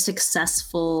very, very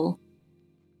successful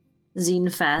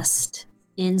zine fest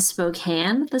in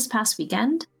Spokane this past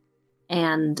weekend,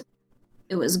 and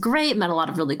it was great. Met a lot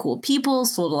of really cool people,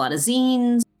 sold a lot of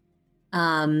zines,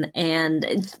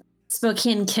 and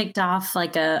Spokane kicked off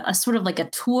like a sort of like a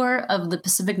tour of the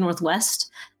Pacific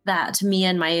Northwest that me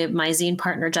and my zine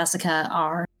partner Jessica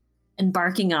are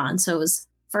embarking on. So it was,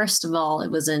 first of all,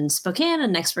 it was in Spokane,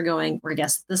 and next we're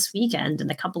this weekend in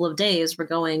a couple of days we're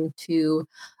going to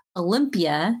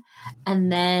Olympia, and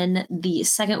then the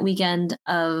second weekend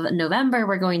of November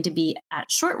we're going to be at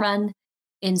Short Run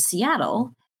in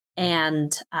Seattle,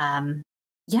 and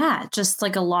just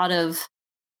like a lot of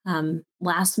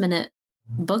last minute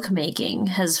bookmaking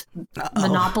has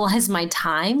monopolized my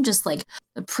time, just like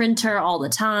the printer all the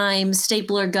time,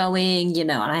 stapler going, and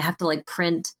I have to like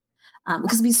print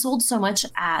because we sold so much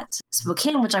at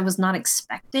Spokane, which I was not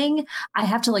expecting. I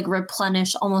have to like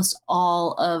replenish almost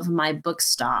all of my book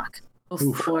stock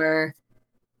before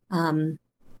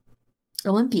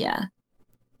Olympia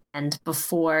and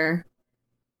before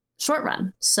Short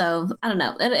Run. So I don't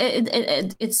know.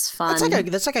 It's fun.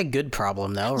 That's like a good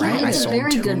problem though, right? Yeah, it's a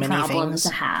very good problem to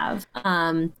have.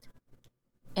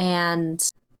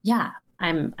 And yeah,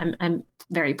 I'm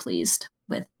very pleased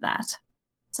with that.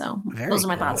 So those are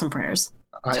my thoughts and prayers.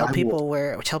 Tell people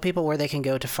where they can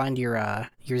go to find your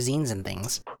zines and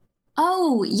things.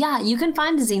 Oh, yeah. You can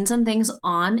find Zines and Things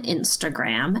on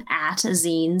Instagram at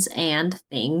Zines and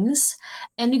Things.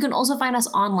 And you can also find us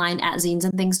online at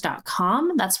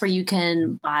zinesandthings.com. That's where you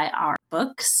can buy our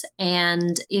books.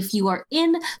 And if you are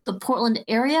in the Portland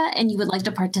area and you would like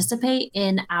to participate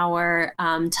in our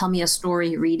Tell Me a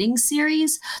Story reading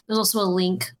series, there's also a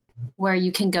link where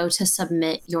you can go to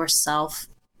submit yourself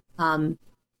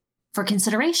for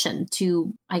consideration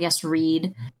to, I guess,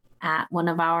 read at one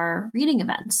of our reading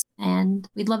events, and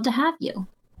we'd love to have you.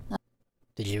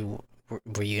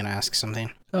 Were you gonna ask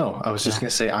something? Oh, I was just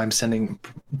gonna say I'm sending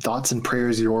thoughts and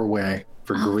prayers your way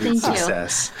for great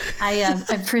success. I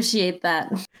appreciate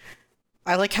that.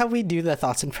 I like how we do the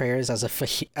thoughts and prayers as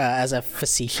a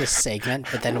facetious segment,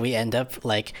 but then we end up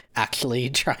like actually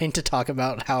trying to talk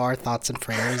about how our thoughts and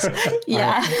prayers are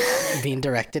being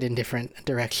directed in different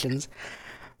directions.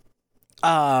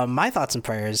 My thoughts and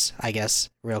prayers, I guess,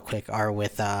 real quick, are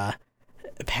with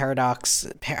Paradox.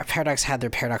 Paradox had their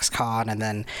Paradox Con, and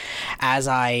then as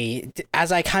I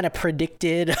kind of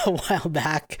predicted a while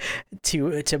back,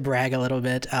 to brag a little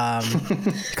bit,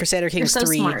 Crusader Kings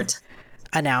 3 smart.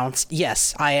 Announced.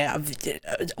 Yes, I have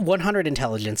 100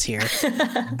 intelligence here.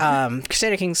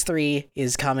 Crusader Kings 3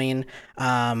 is coming.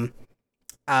 A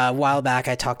while back,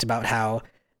 I talked about how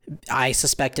I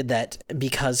suspected that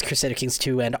because Crusader Kings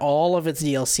 2 and all of its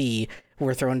DLC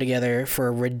were thrown together for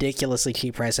a ridiculously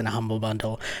cheap price in a Humble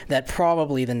Bundle, that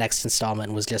probably the next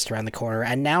installment was just around the corner.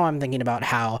 And now I'm thinking about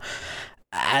how,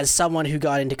 as someone who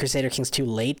got into Crusader Kings 2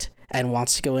 late and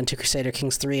wants to go into Crusader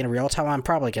Kings 3 in real time, I'm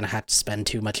probably going to have to spend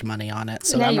too much money on it.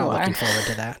 So I'm not looking forward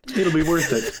to that. It'll be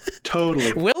worth it.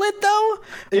 Totally. Will it, though?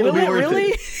 It'll be worth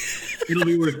really? it. It'll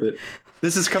be worth it.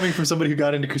 This is coming from somebody who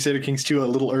got into Crusader Kings 2 a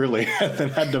little early and then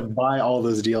had to buy all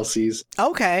those DLCs.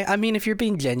 Okay. I mean, if you're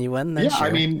being genuine, then sure.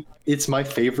 I mean, it's my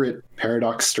favorite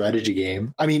Paradox strategy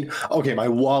game. I mean, okay, my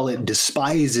wallet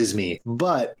despises me,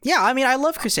 but yeah, I mean, I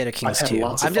love Crusader Kings 2.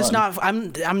 I'm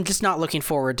just not looking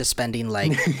forward to spending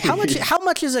like how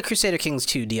much is a Crusader Kings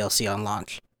 2 DLC on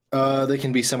launch? They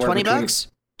can be somewhere between $20?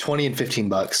 $20 and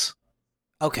 $15.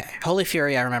 Okay. Holy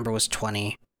Fury, I remember, was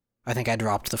 20. I think I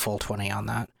dropped the full 20 on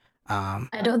that.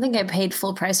 I don't think I paid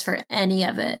full price for any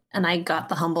of it, and I got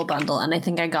the Humble Bundle, and I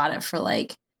think I got it for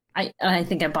like I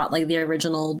think I bought like the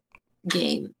original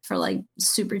game for like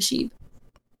super cheap.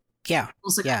 Yeah.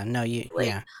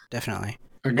 Yeah, definitely.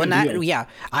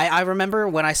 I remember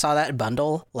when I saw that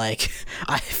bundle, like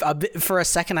for a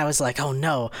second I was like, oh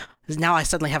no, now I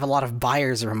suddenly have a lot of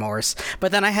buyer's remorse.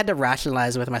 But then I had to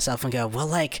rationalize with myself and go, well,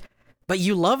 like, but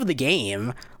you love the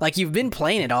game, like you've been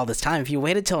playing it all this time. If you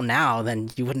waited till now, then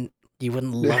you wouldn't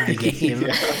love the game.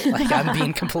 Like, I'm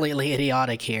being completely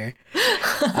idiotic here.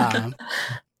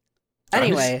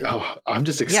 Anyway, I'm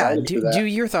just excited. Yeah, do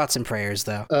your thoughts and prayers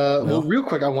though. Well, real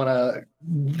quick, I want to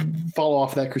follow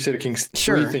off that Crusader Kings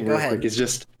 3 thing real quick. It's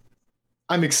just,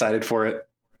 I'm excited for it.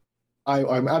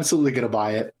 I'm absolutely gonna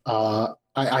buy it.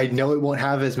 I know it won't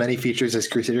have as many features as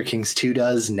Crusader Kings 2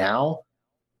 does now,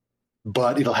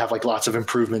 but it'll have like lots of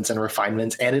improvements and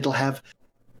refinements, and it'll have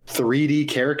 3D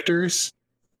characters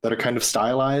that are kind of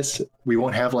stylized. We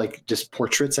won't have like just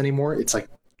portraits anymore. It's like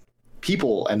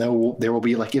people, and there will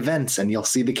be like events, and you'll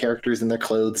see the characters in their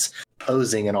clothes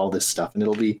posing and all this stuff, and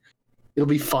it'll be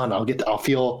fun. I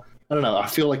feel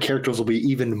like characters will be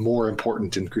even more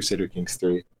important in Crusader Kings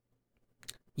 3.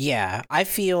 Yeah, I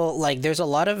feel like there's a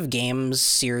lot of games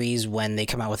series when they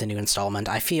come out with a new installment.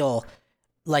 I feel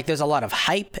like there's a lot of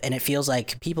hype, and it feels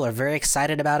like people are very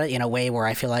excited about it in a way where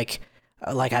I feel like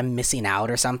I'm missing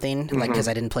out or something, like, because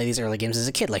I didn't play these early games as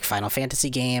a kid, like Final Fantasy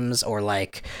games or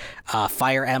like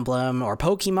Fire Emblem or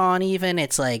Pokemon even.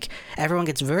 It's like everyone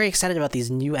gets very excited about these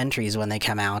new entries when they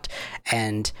come out,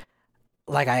 and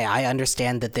like I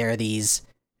understand that there are these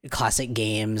classic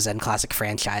games and classic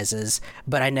franchises,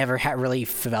 but I never really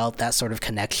felt that sort of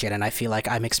connection, and I feel like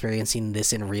I'm experiencing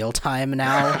this in real time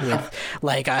now with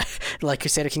like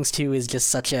Crusader Kings 2 is just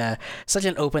such an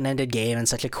open-ended game and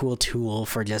such a cool tool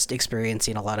for just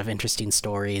experiencing a lot of interesting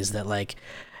stories that like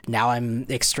now I'm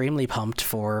extremely pumped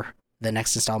for the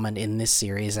next installment in this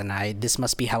series, and this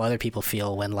must be how other people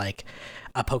feel when like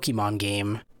a Pokemon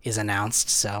game is announced.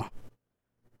 So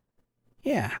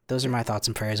yeah, those are my thoughts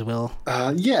and prayers, Will.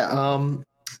 Tying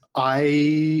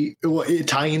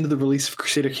into the release of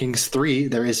Crusader Kings 3,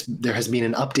 there has been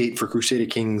an update for Crusader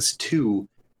Kings 2.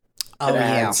 Oh,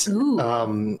 yeah.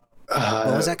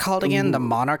 What was that called again? The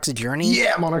Monarch's Journey?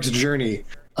 Yeah, Monarch's Journey,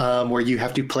 where you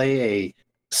have to play a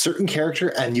certain character,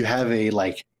 and you have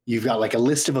you've got like a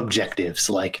list of objectives.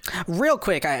 Like, real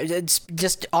quick, it's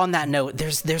just on that note,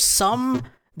 there's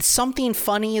something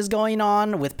funny is going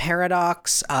on with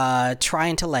Paradox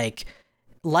trying to like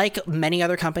like many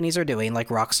other companies are doing, like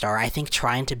Rockstar, I think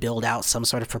trying to build out some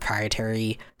sort of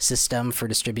proprietary system for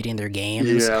distributing their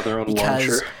games. Yeah, their own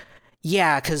launcher.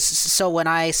 Yeah, because so when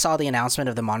I saw the announcement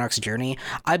of the Monarch's Journey,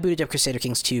 I booted up Crusader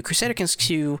Kings 2. Crusader Kings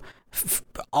 2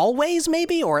 always,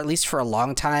 maybe, or at least for a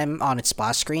long time on its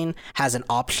splash screen, has an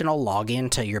optional login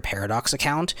to your Paradox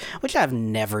account, which I've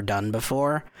never done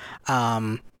before.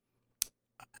 To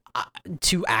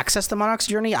access the Monarch's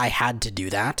Journey, I had to do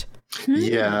that.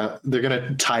 Yeah, they're going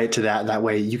to tie it to that. That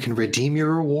way you can redeem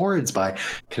your rewards by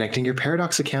connecting your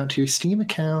Paradox account to your Steam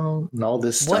account and all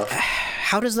this stuff.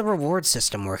 How does the reward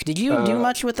system work? Did you do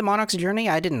much with the Monarch's Journey?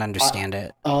 I didn't understand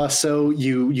it. So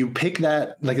you pick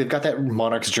that, like they've got that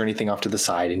Monarch's Journey thing off to the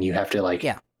side, and you have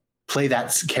to play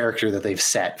that character that they've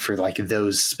set for like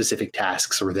those specific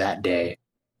tasks or that day.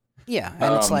 Yeah,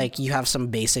 and it's like you have some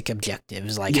basic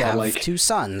objectives, like have like 2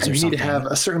 sons or something. You need to have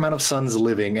a certain amount of sons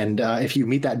living, and if you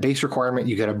meet that base requirement,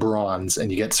 you get a bronze,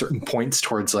 and you get certain points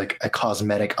towards like a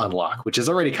cosmetic unlock, which is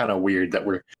already kind of weird that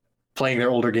we're playing their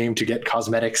older game to get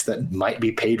cosmetics that might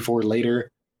be paid for later.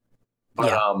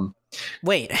 But,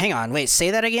 Wait, hang on. Wait,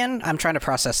 say that again? I'm trying to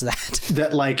process that.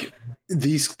 That like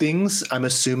these things, I'm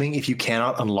assuming if you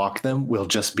cannot unlock them, will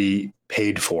just be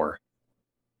paid for.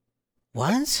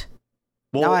 What?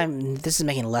 Well, now this is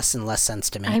making less and less sense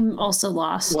to me. I'm also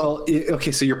lost. Well,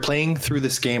 okay, so you're playing through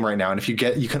this game right now, and if you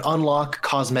can unlock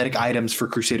cosmetic items for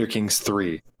Crusader Kings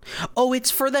 3. Oh,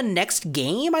 it's for the next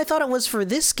game? I thought it was for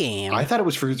this game. I thought it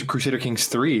was for Crusader Kings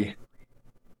 3.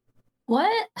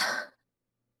 What?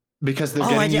 Because they're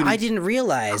I didn't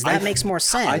realize. That makes more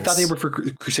sense. I thought they were for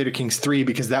Crusader Kings 3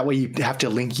 because that way you have to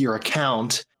link your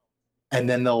account, and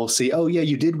then they'll see, oh yeah,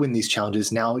 you did win these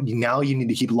challenges. Now you need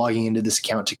to keep logging into this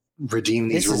account to redeem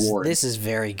these rewards. This is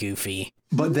very goofy.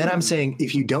 But then I'm saying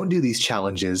if you don't do these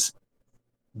challenges,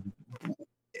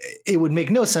 it would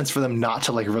make no sense for them not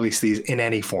to like release these in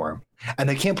any form. And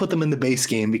they can't put them in the base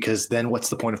game because then what's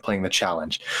the point of playing the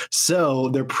challenge? So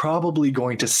they're probably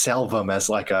going to sell them as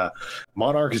like a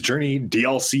Monarch's Journey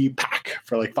DLC pack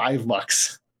for like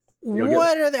 $5.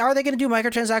 What are they going to do?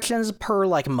 Microtransactions per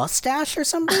like mustache or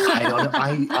something? I don't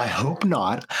know. I hope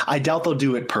not. I doubt they'll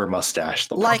do it per mustache.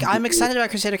 I'm excited about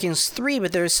Crusader Kings 3,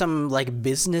 but there's some like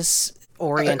business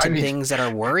oriented things that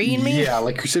are worrying me. Yeah,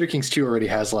 like Crusader Kings 2 already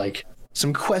has like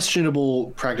some questionable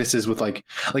practices with like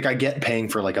I get paying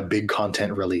for like a big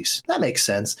content release. That makes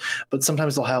sense. But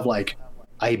sometimes they'll have like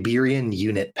Iberian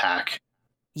unit pack.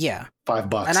 Yeah.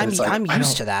 $5. And I'm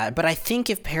used to that. But I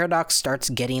think if Paradox starts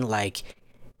getting like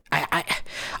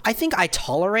I think I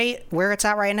tolerate where it's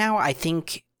at right now. I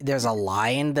think there's a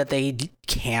line that they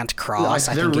can't cross.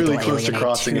 They're really close to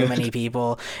crossing too many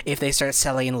people if they start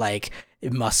selling like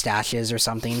mustaches or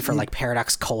something for like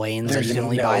Paradox coins, and you can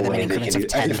only buy them in increments of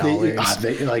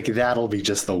 $10. That'll be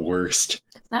just the worst.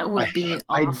 That would be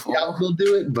awful. I doubt they'll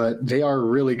do it, but they are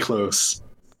really close.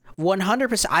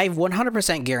 100%. I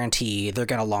 100% guarantee they're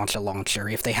going to launch a launcher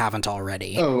if they haven't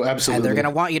already. Oh, absolutely. And they're going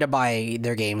to want you to buy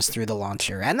their games through the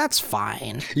launcher, and that's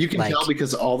fine. You can tell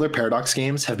because all their Paradox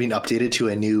games have been updated to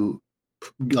a new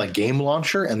like game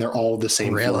launcher, and they're all the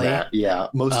same format. Yeah,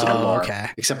 most of them are,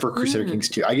 except for Crusader Kings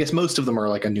 2. I guess most of them are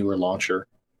like a newer launcher.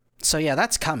 So yeah,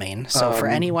 that's coming. So for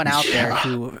anyone out there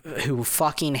who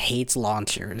fucking hates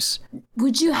launchers,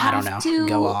 would you have to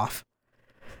go off?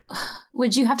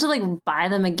 Would you have to like buy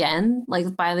them again,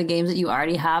 like buy the games that you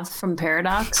already have from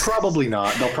Paradox? Probably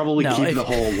not. They'll probably keep the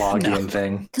whole login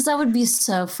thing. Because that would be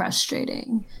so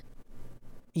frustrating.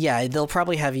 Yeah, they'll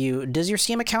probably have you. Does your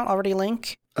Steam account already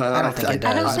link? I don't think it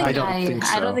does. I don't think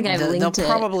so. I don't think I've linked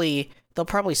it. They'll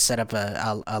probably set up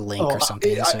a link or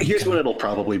something. Here's what it'll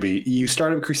probably be. You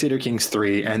start up Crusader Kings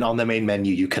 3, and on the main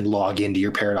menu, you can log into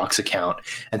your Paradox account.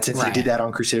 And since you did that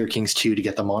on Crusader Kings 2 to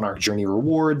get the Monarch Journey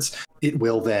rewards, it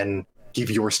will then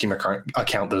give your Steam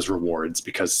account those rewards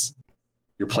because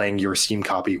you're playing your Steam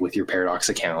copy with your Paradox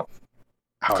account.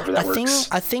 However that works.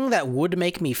 A thing that would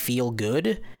make me feel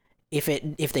good if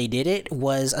they did it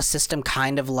was a system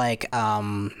kind of like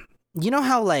you know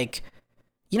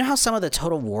how some of the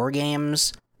Total War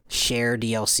games share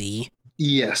DLC?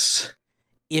 Yes.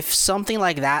 If something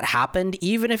like that happened,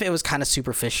 even if it was kind of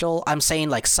superficial, I'm saying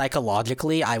like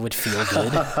psychologically, I would feel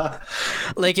good.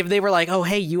 Like if they were like, oh,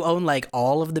 hey, you own like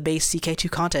all of the base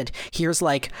CK2 content. Here's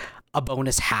like a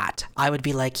bonus hat. I would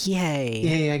be like, yay.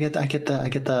 Yeah, I get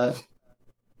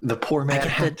the poor man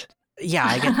hat.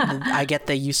 I get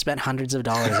the you spent hundreds of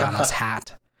dollars on this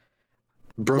hat.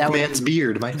 Broke man's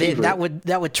beard, my favorite.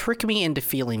 That would trick me into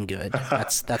feeling good.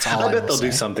 That's all. I bet they'll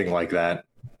do something like that,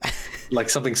 like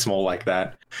something small like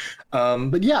that.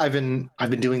 But yeah, I've been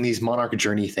doing these Monarch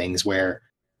Journey things where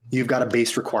you've got a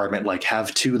base requirement like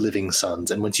have 2 living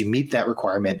sons, and once you meet that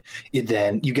requirement,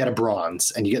 then you get a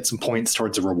bronze and you get some points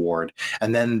towards a reward,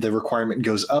 and then the requirement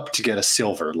goes up to get a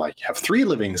silver, like have 3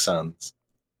 living sons.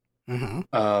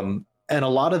 Mm-hmm. And a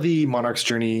lot of the Monarch's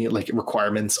Journey like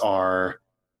requirements are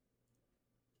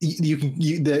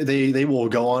they will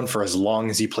go on for as long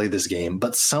as you play this game,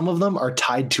 but some of them are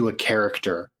tied to a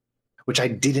character, which I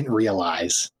didn't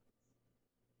realize.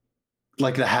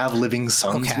 Like the have living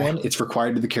sons one, it's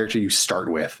required to the character you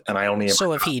start with, and I only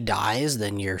so if he dies,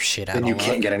 then you're shit out. Then you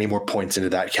can't get any more points into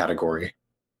that category.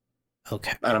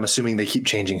 Okay. And I'm assuming they keep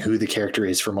changing who the character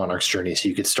is for Monarch's Journey, so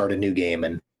you could start a new game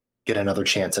and get another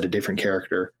chance at a different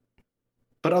character.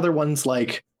 But other ones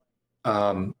like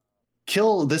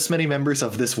kill this many members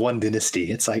of this one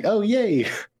dynasty. It's like, oh yay,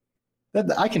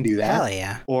 I can do that. Hell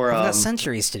yeah! Or I've got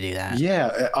centuries to do that.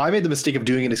 Yeah, I made the mistake of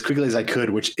doing it as quickly as I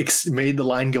could, which made the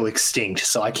line go extinct.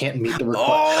 So I can't meet the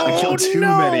requirement. I killed too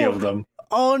many of them.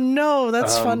 Oh no,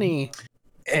 that's funny.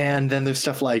 And then there's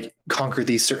stuff like conquer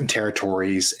these certain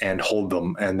territories and hold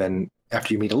them, and then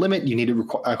after you meet a limit, you need to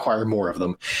acquire more of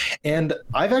them. And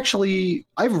I've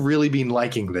really been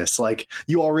liking this. Like,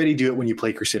 you already do it when you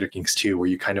play Crusader Kings 2, where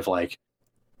you kind of like,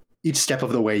 each step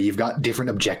of the way, you've got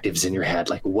different objectives in your head,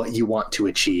 like what you want to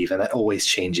achieve, and that always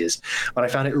changes. But I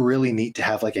found it really neat to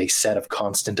have like a set of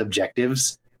constant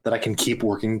objectives that I can keep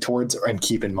working towards and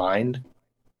keep in mind.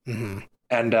 Mm-hmm.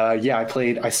 And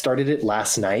I started it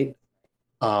last night.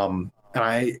 And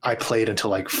I played until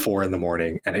like 4 a.m,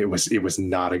 and it was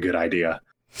not a good idea.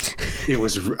 It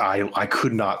was I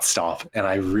could not stop, and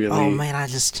I really. Oh man, I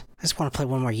just want to play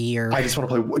one more year. I just want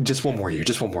to play just one more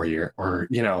year, or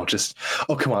just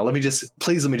come on,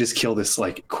 please let me just kill this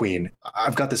like queen.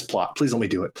 I've got this plot. Please let me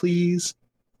do it, please.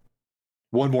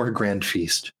 One more grand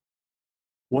feast,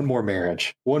 one more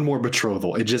marriage, one more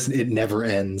betrothal. It never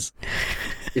ends.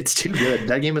 It's too good.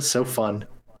 That game is so fun.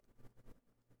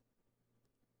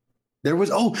 There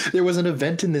was an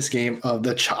event in this game of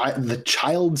the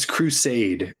Child's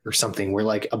Crusade or something, where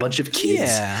like a bunch of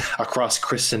kids across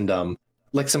Christendom,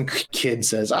 like some kid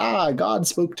says, God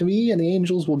spoke to me and the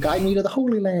angels will guide me to the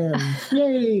Holy Land.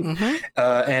 Yay. Mm-hmm.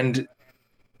 And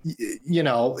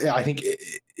I think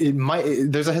it might,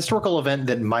 there's a historical event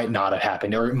that might not have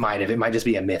happened, or it might just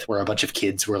be a myth where a bunch of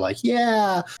kids were like,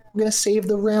 yeah, I'm going to save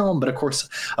the realm. But of course,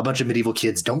 a bunch of medieval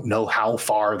kids don't know how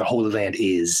far the Holy Land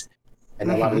is. And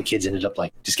a lot of the kids ended up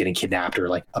like just getting kidnapped or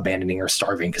like abandoning or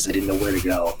starving because they didn't know where to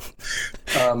go.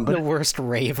 But the worst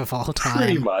rave of all time.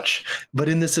 Pretty much. But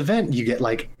in this event, you get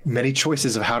like many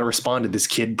choices of how to respond to this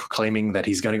kid proclaiming that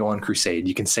he's going to go on crusade.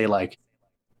 You can say like,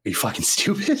 are you fucking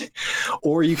stupid?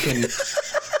 Or you can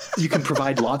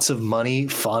provide lots of money,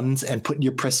 funds, and put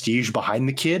your prestige behind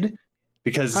the kid.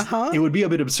 Because it would be a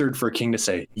bit absurd for a king to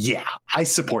say, yeah, I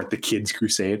support the kids'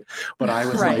 crusade. But I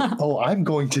was like, I'm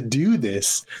going to do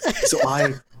this. So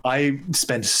I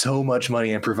spent so much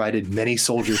money and provided many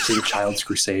soldiers to the Child's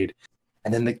Crusade.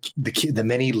 And then the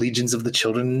many legions of the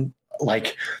children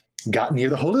like got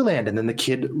near the Holy Land. And then the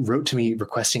kid wrote to me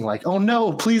requesting like, oh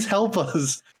no, please help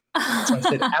us. So I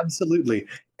said, absolutely.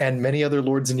 And many other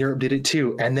lords in Europe did it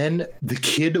too. And then the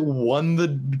kid won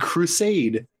the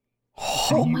crusade.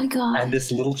 Oh my God. And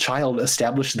this little child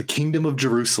established the kingdom of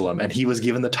Jerusalem, and he was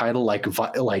given the title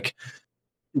like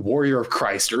warrior of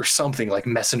Christ or something, like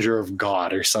messenger of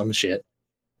God or some shit.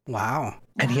 Wow.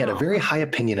 And he had a very high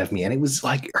opinion of me, and it was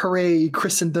like, hooray,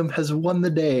 Christendom has won the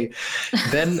day.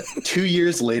 Then 2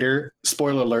 years later,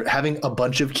 spoiler alert, having a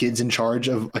bunch of kids in charge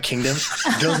of a kingdom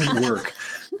doesn't work.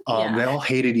 They all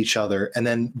hated each other. And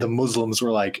then the Muslims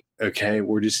were like, okay,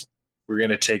 we're going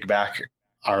to take back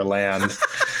our land.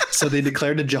 So they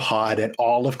declared a jihad, and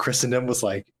all of Christendom was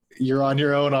like, you're on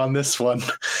your own on this one.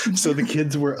 So the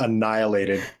kids were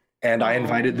annihilated. And I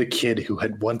invited the kid who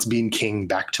had once been king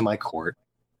back to my court.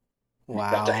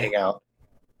 Wow. Got to hang out.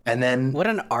 And then what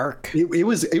an arc. It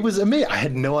was amazing. I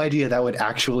had no idea that would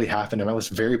actually happen, and I was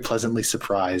very pleasantly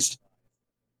surprised.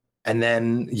 And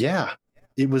then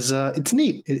it was it's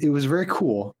neat. It was very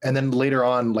cool. And then later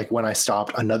on, like when I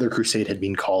stopped, another crusade had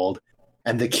been called,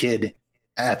 and the kid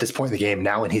at this point in the game,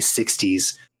 now in his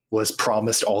 60s, was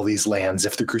promised all these lands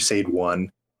if the crusade won.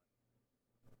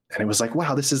 And it was like,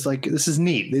 wow, this is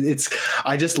neat.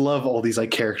 I just love all these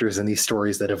like characters and these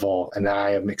stories that evolve. And I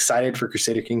am excited for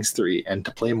Crusader Kings 3 and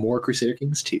to play more Crusader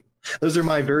Kings 2. Those are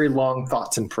my very long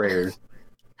thoughts and prayers.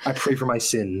 I pray for my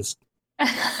sins.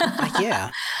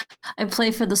 Yeah. I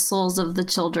pray for the souls of the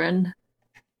children.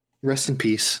 Rest in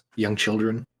peace, young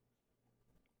children.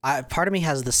 Part of me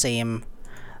has the same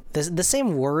the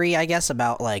same worry, I guess,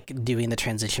 about like doing the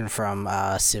transition from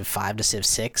Civ 5 to Civ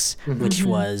 6,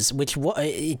 which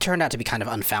it turned out to be kind of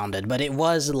unfounded, but it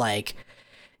was like,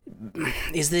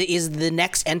 is the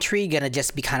next entry gonna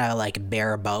just be kind of like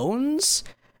bare bones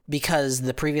because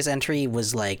the previous entry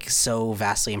was like so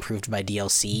vastly improved by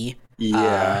DLC?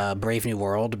 Yeah. Brave New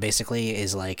World basically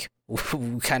is like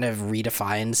kind of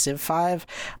redefined Civ 5.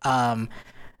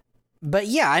 But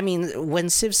yeah, I mean, when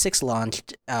Civ 6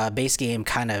 launched, base game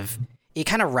kind of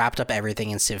wrapped up everything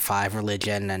in Civ 5,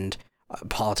 religion and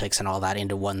politics and all that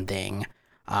into one thing.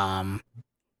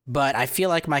 But I feel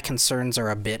like my concerns are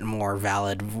a bit more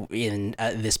valid in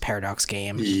this Paradox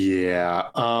game. Yeah.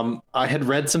 I had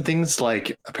read some things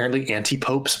like apparently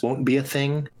anti-popes won't be a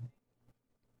thing,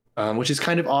 which is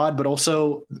kind of odd, but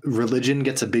also religion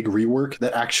gets a big rework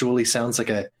that actually sounds like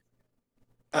a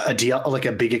deal, like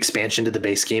a big expansion to the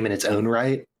base game in its own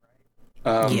right.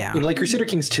 Like Crusader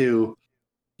Kings 2,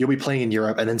 you'll be playing in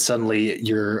Europe and then suddenly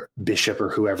your bishop or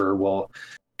whoever will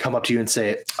come up to you and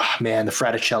say, oh, man, the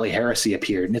Fraticelli heresy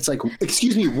appeared. And it's like,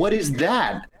 excuse me, what is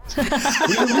that?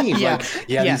 What do you mean?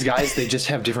 These guys, they just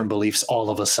have different beliefs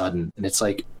all of a sudden. And it's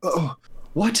like, oh,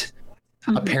 what?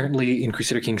 Apparently in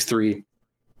Crusader Kings 3,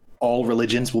 all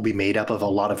religions will be made up of a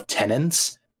lot of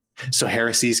tenets. So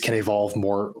heresies can evolve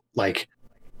more like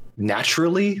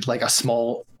naturally, like a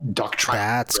small doctrine.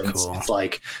 That's cool. It's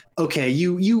like, okay,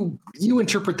 you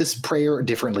interpret this prayer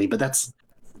differently, but that's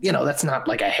not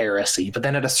like a heresy. But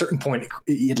then at a certain point,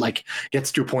 it like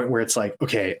gets to a point where it's like,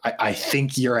 okay, I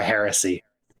think you're a heresy,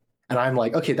 and I'm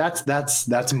like, okay, that's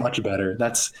much better.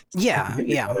 That's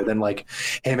better than like,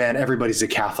 hey man, everybody's a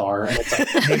Cathar, and it's like,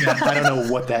 hey man, I don't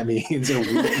know what that means or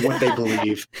what they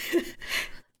believe.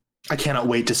 I cannot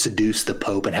wait to seduce the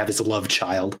Pope and have his love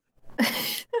child.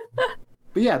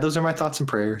 But yeah, those are my thoughts and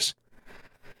prayers.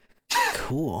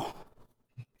 Cool.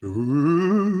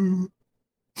 Ooh.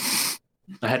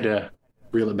 I had to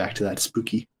reel it back to that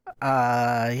spooky.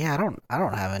 I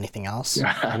don't have anything else.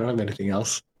 I don't have anything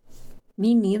else.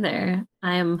 Me neither.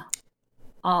 I'm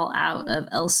all out of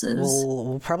else's.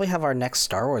 We'll probably have our next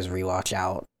Star Wars rewatch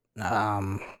out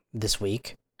this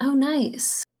week. Oh,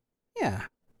 nice. Yeah.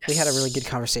 Yes. We had a really good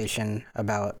conversation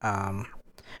about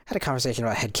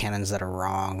headcanons that are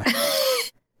wrong.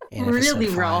 Really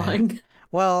wrong.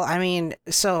 Well, I mean,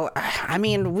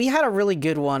 we had a really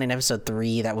good one in episode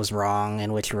 3 that was wrong,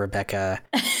 in which Rebecca,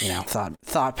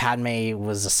 thought Padme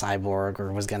was a cyborg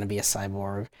or was going to be a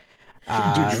cyborg.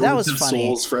 That was funny.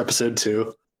 Souls for episode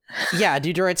 2. Yeah,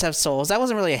 do droids have souls? That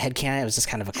wasn't really a headcanon. It was just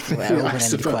kind of a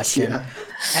open-ended question. Yeah.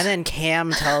 And then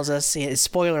Cam tells us,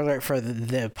 spoiler alert for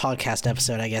the podcast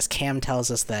episode, I guess, Cam tells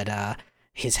us that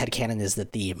his headcanon is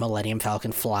that the Millennium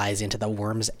Falcon flies into the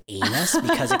worm's anus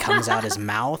because it comes out his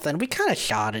mouth, and we kind of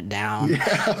shot it down.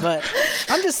 Yeah. But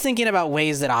I'm just thinking about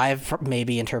ways that I've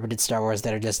maybe interpreted Star Wars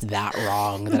that are just that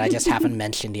wrong that I just haven't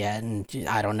mentioned yet, and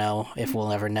I don't know if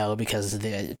we'll ever know because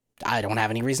I don't have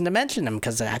any reason to mention them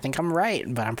because I think I'm right,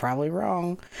 but I'm probably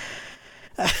wrong.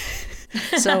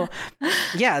 So,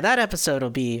 yeah, that episode will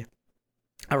be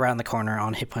around the corner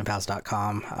on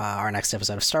hitpointpals.com, our next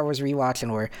episode of Star Wars Rewatch,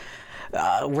 and we're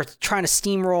trying to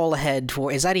steamroll ahead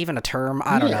toward. Is that even a term?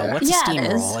 I don't know. What's a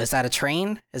steamroll? Is that a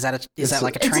train? Is that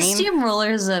like a train? It's a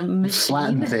steamroller is a machine.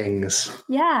 Flatten things.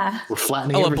 Yeah. We're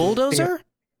flattening. Oh, a bulldozer?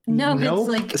 No, it's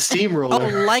like a steamroller.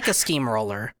 Oh, like a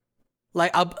steamroller.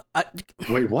 Like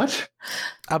wait, what?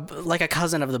 Like a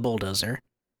cousin of the bulldozer.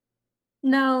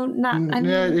 No, not.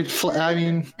 They're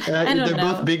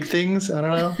both big things. I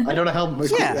don't know. I don't know how.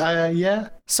 Yeah.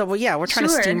 So we're trying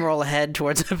to steamroll ahead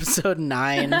towards episode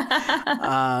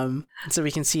 9, so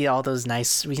we can see all those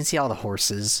we can see all the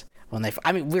horses when they.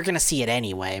 I mean, we're gonna see it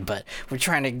anyway, but we're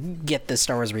trying to get the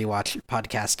Star Wars Rewatch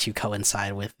podcast to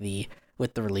coincide with the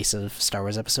release of Star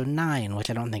Wars Episode 9, which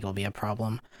I don't think will be a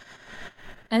problem.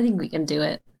 I think we can do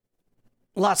it.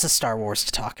 Lots of Star Wars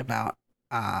to talk about.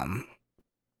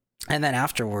 And then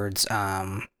afterwards,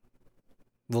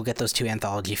 we'll get those 2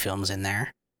 anthology films in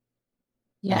there.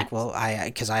 Yeah.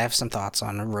 Because I have some thoughts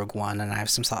on Rogue One and I have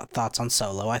some thoughts on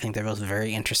Solo. I think they're both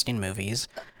very interesting movies.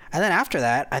 And then after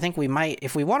that, I think we might,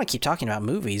 if we want to keep talking about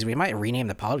movies, we might rename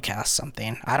the podcast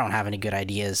something. I don't have any good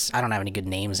ideas. I don't have any good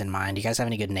names in mind. Do you guys have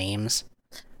any good names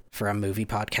for a movie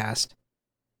podcast?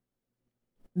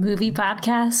 Movie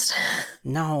podcast?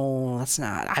 No, that's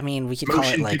not. I mean, we could call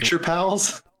it like Picture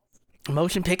Pals.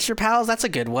 Motion Picture Pals. That's a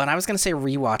good one. I was gonna say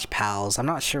Rewatch Pals. I'm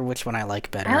not sure which one I like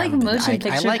better. I like Motion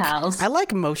Picture Pals. I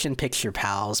like Motion Picture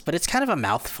Pals, but it's kind of a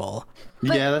mouthful.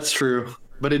 Yeah, that's true.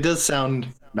 But it does sound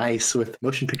nice with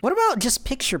Motion Picture. What about just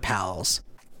Picture Pals?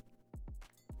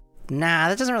 Nah,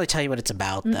 that doesn't really tell you what it's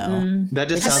about, though. That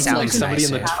just It sounds sounds like somebody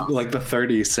in nicer. the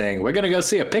 30s saying, "We're gonna go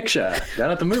see a picture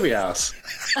down at the movie house."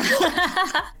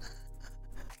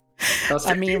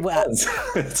 I mean, well,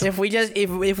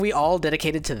 if we all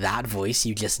dedicated to that voice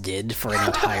you just did for an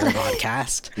entire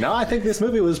podcast. No, I think this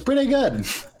movie was pretty good.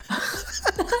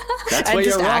 That's and why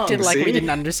just you're wrong, acted like we see?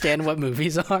 didn't understand what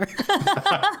movies are.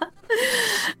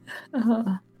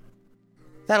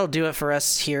 That'll do it for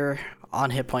us here on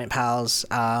Hit Point Pals.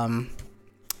 You can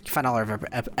find all of our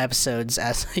episodes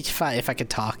as if I could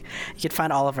talk. You can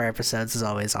find all of our episodes as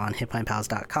always on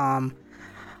hitpointpals.com.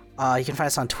 You can find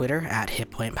us on Twitter at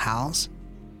hitpointpals.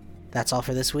 That's all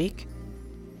for this week.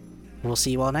 We'll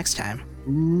see you all next time.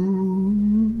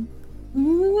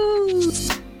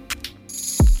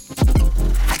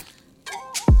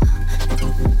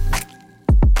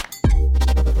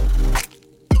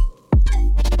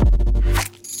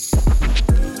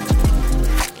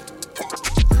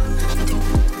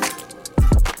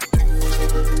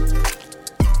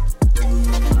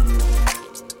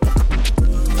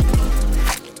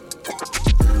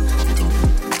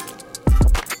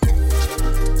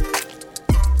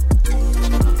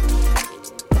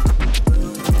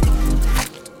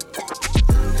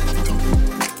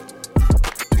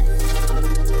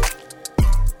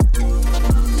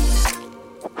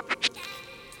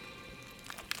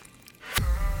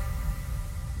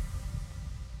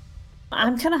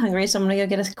 I'm kind of hungry, so I'm gonna go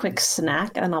get a quick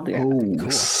snack, and I'll be right back.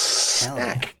 Cool.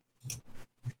 Snack.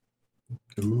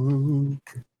 Ooh.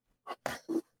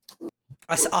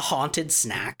 A haunted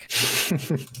snack.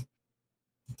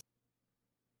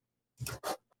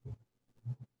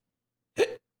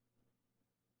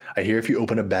 I hear if you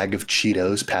open a bag of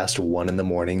Cheetos past 1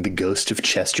 a.m, the ghost of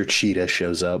Chester Cheetah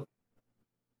shows up.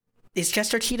 Is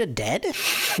Chester Cheetah dead?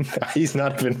 He's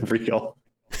not even real.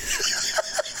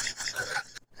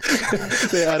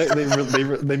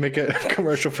 They make a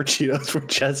commercial for Cheetos where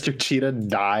Chester Cheetah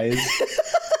dies.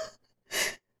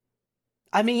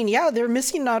 I mean, yeah, they're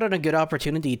missing out on a good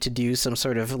opportunity to do some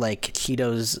sort of like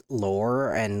Cheetos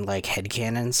lore and like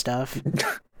headcanon stuff.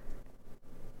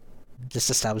 Just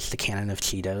establish the canon of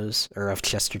Cheetos or of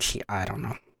Chester Cheetah. I don't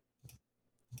know.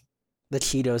 The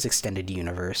Cheetos extended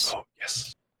universe. Oh,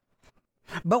 yes.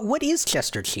 But what is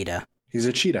Chester Cheetah? He's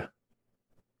a cheetah.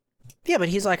 Yeah, but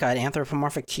he's like an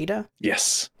anthropomorphic cheetah?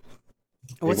 Yes.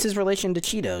 What's his relation to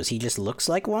Cheetos? He just looks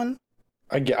like one?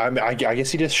 I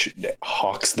guess he just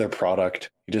hawks their product.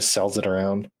 He just sells it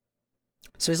around.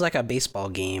 So he's like a baseball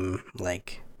game,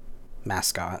 like,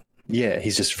 mascot. Yeah,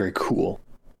 he's just very cool.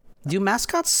 Do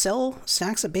mascots sell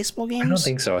snacks at baseball games? I don't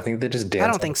think so. I think they just dance. I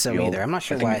don't think so either. I'm not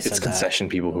sure why I said it's that. concession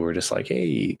people who are just like,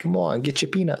 hey, come on, get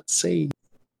your peanuts. Hey,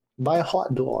 buy a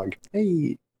hot dog.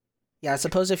 Hey. Yeah, I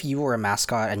suppose if you were a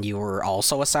mascot and you were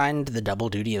also assigned the double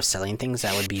duty of selling things,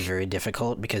 that would be very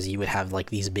difficult because you would have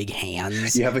like these big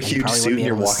hands. You have a huge probably suit wouldn't be and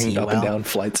you're able to walking see up well. and down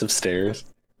flights of stairs.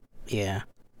 Yeah.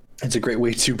 It's a great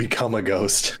way to become a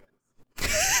ghost.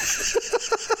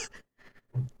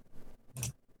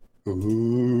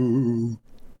 Ooh.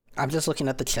 I'm just looking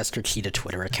at the Chester Cheetah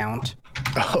Twitter account.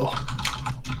 Oh.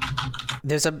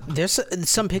 There's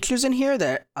some pictures in here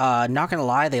that, not gonna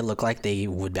lie, they look like they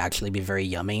would actually be very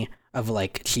yummy. Of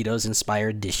like Cheetos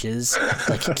inspired dishes,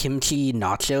 like kimchi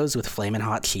nachos with flamin'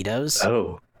 hot Cheetos.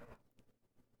 Oh.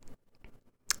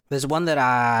 There's one that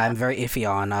I'm very iffy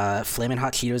on, flamin'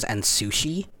 hot Cheetos and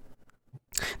sushi.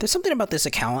 There's something about this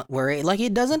account where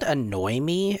it doesn't annoy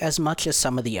me as much as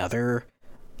some of the other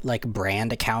like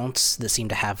brand accounts that seem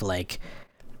to have like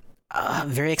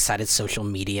very excited social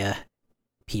media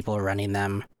people running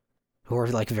them who are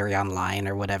like very online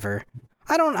or whatever.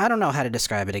 I don't know how to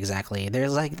describe it exactly.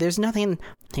 There's nothing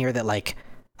here that like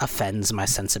offends my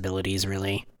sensibilities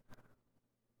really.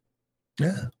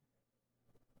 Yeah.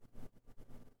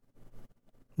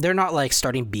 They're not like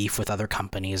starting beef with other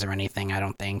companies or anything, I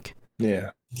don't think.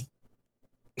 Yeah.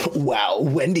 Wow,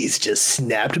 Wendy's just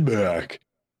snapped back.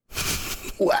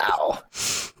 Wow.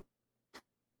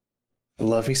 I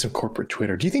love me some corporate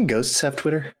Twitter. Do you think ghosts have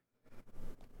Twitter?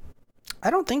 I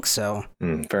don't think so.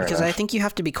 Fair because enough. I think you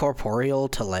have to be corporeal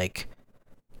to like...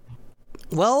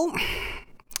 Well,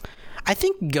 I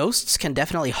think ghosts can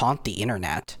definitely haunt the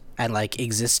internet and like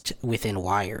exist within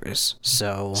wires.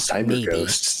 So Cyber maybe.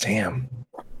 ghosts, damn.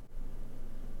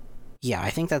 Yeah, I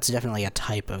think that's definitely a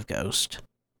type of ghost.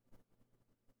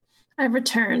 I've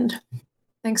returned.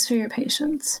 Thanks for your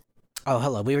patience. Oh,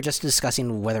 hello. We were just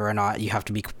discussing whether or not you have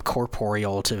to be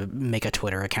corporeal to make a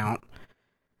Twitter account.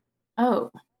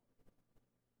 Oh.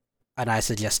 And I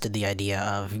suggested the idea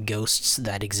of ghosts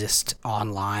that exist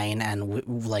online and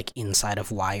like inside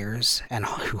of wires and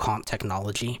who haunt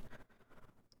technology.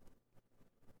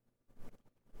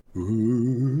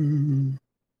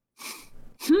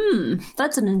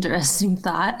 That's an interesting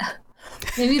thought.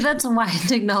 Maybe that's why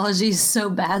technology is so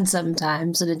bad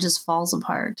sometimes and it just falls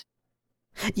apart.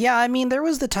 Yeah, I mean, there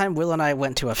was the time Will and I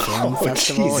went to a film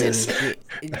festival,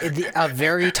 a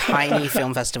very tiny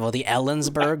film festival, the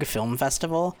Ellensburg Film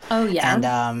Festival. Oh yeah,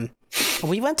 and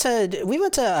we went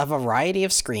to a variety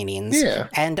of screenings. Yeah,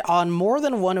 and on more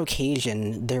than one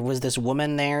occasion, there was this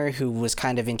woman there who was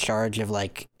kind of in charge of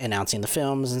like announcing the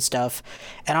films and stuff.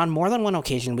 And on more than one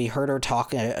occasion, we heard her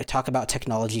talk about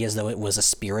technology as though it was a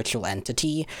spiritual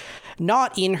entity,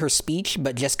 not in her speech,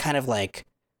 but just kind of like.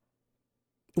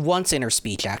 Once in her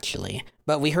speech, actually,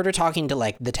 but we heard her talking to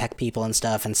like the tech people and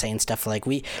stuff, and saying stuff like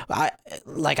I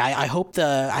hope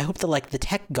the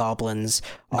tech goblins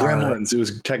are gremlins. It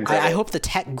was tech. I hope the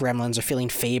tech gremlins are feeling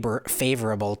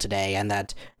favorable today, and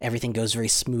that everything goes very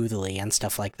smoothly and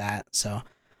stuff like that. So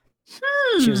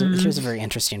she was a very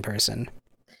interesting person.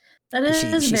 That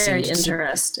is very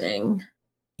interesting.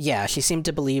 Yeah, she seemed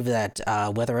to believe that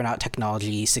whether or not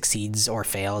technology succeeds or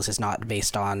fails is not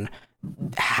based on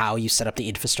how you set up the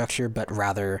infrastructure, but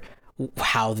rather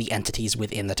how the entities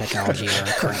within the technology are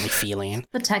currently feeling.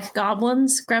 The tech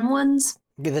gremlins?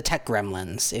 The tech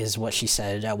gremlins is what she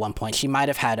said at one point. She might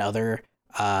have had other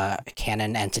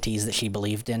canon entities that she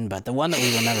believed in, but the one that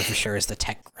we remember for sure is the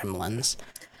tech gremlins.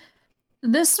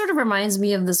 This sort of reminds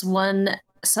me of this one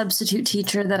substitute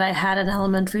teacher that I had in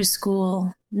elementary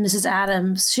school, Mrs.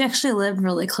 Adams. She actually lived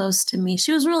really close to me.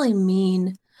 She was really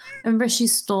mean. I remember she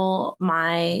stole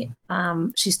my,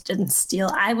 she didn't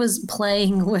steal. I was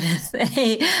playing with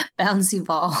a bouncy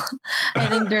ball, I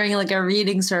think during like a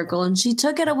reading circle, and she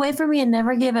took it away from me and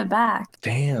never gave it back.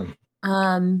 Damn.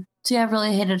 So yeah, I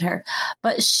really hated her.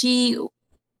 But she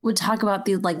would talk about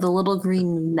the little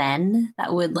green men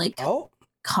that would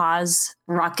cause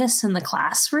ruckus in the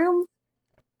classroom.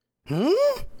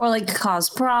 Or like cause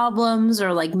problems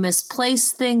or like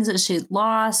misplace things that she'd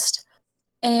lost.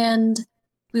 And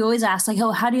we always asked, like,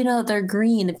 oh, how do you know that they're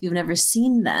green if you've never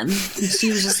seen them? And she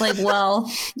was just like,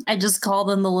 well, I just call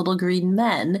them the little green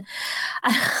men.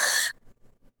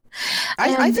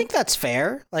 I think that's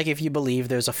fair. Like, if you believe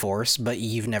there's a force, but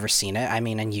you've never seen it, I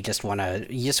mean, and you just want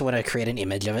to create an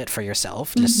image of it for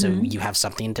yourself, just so you have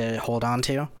something to hold on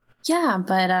to. Yeah,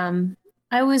 but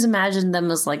I always imagined them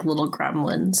as like little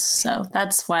gremlins, so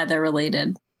that's why they're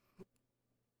related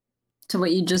to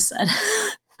what you just said.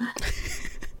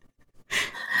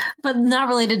 But not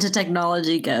related to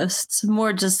technology ghosts,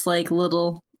 more just like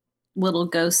little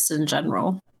ghosts in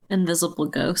general. Invisible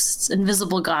ghosts,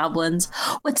 invisible goblins.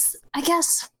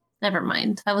 Never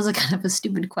mind. That was a kind of a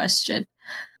stupid question.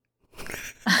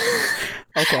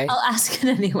 Okay. I'll ask it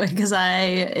anyway because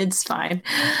it's fine.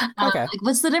 Okay.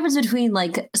 What's the difference between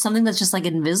like something that's just like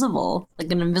invisible,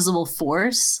 like an invisible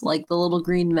force, like the little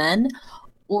green men,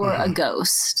 or a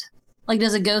ghost? Like,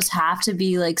 does a ghost have to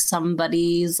be like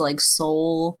somebody's like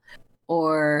soul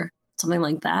or something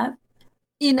like that?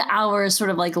 In our sort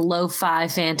of like lo-fi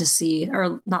fantasy,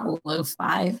 or not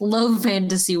lo-fi, low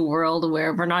fantasy world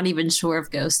where we're not even sure if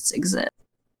ghosts exist.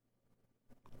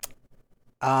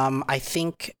 I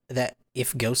think that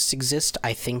if ghosts exist,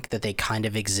 I think that they kind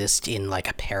of exist in like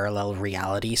a parallel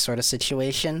reality sort of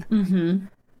situation.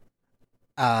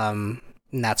 And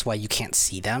that's why you can't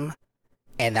see them.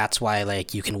 And that's why,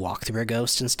 like, you can walk through a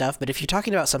ghost and stuff. But if you're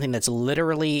talking about something that's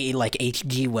literally like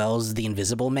H.G. Wells' The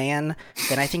Invisible Man,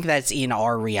 then I think that's in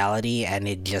our reality and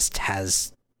it just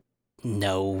has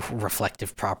no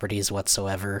reflective properties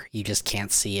whatsoever. You just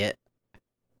can't see it.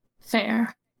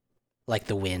 Fair. Like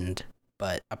the wind,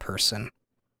 but a person.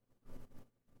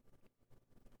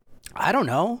 I don't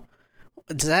know.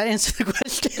 Does that answer the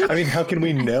question? I mean, how can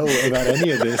we know about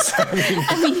any of this? I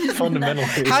mean,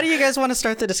 fundamentally. How do you guys want to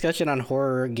start the discussion on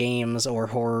horror games or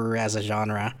horror as a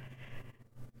genre?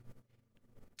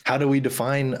 How do we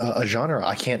define a genre?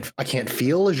 I can't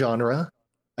feel a genre.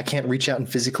 I can't reach out and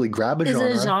physically grab a genre.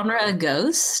 Is a genre a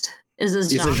ghost? Is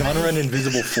a genre an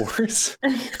invisible force?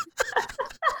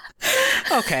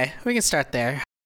 Okay, we can start there.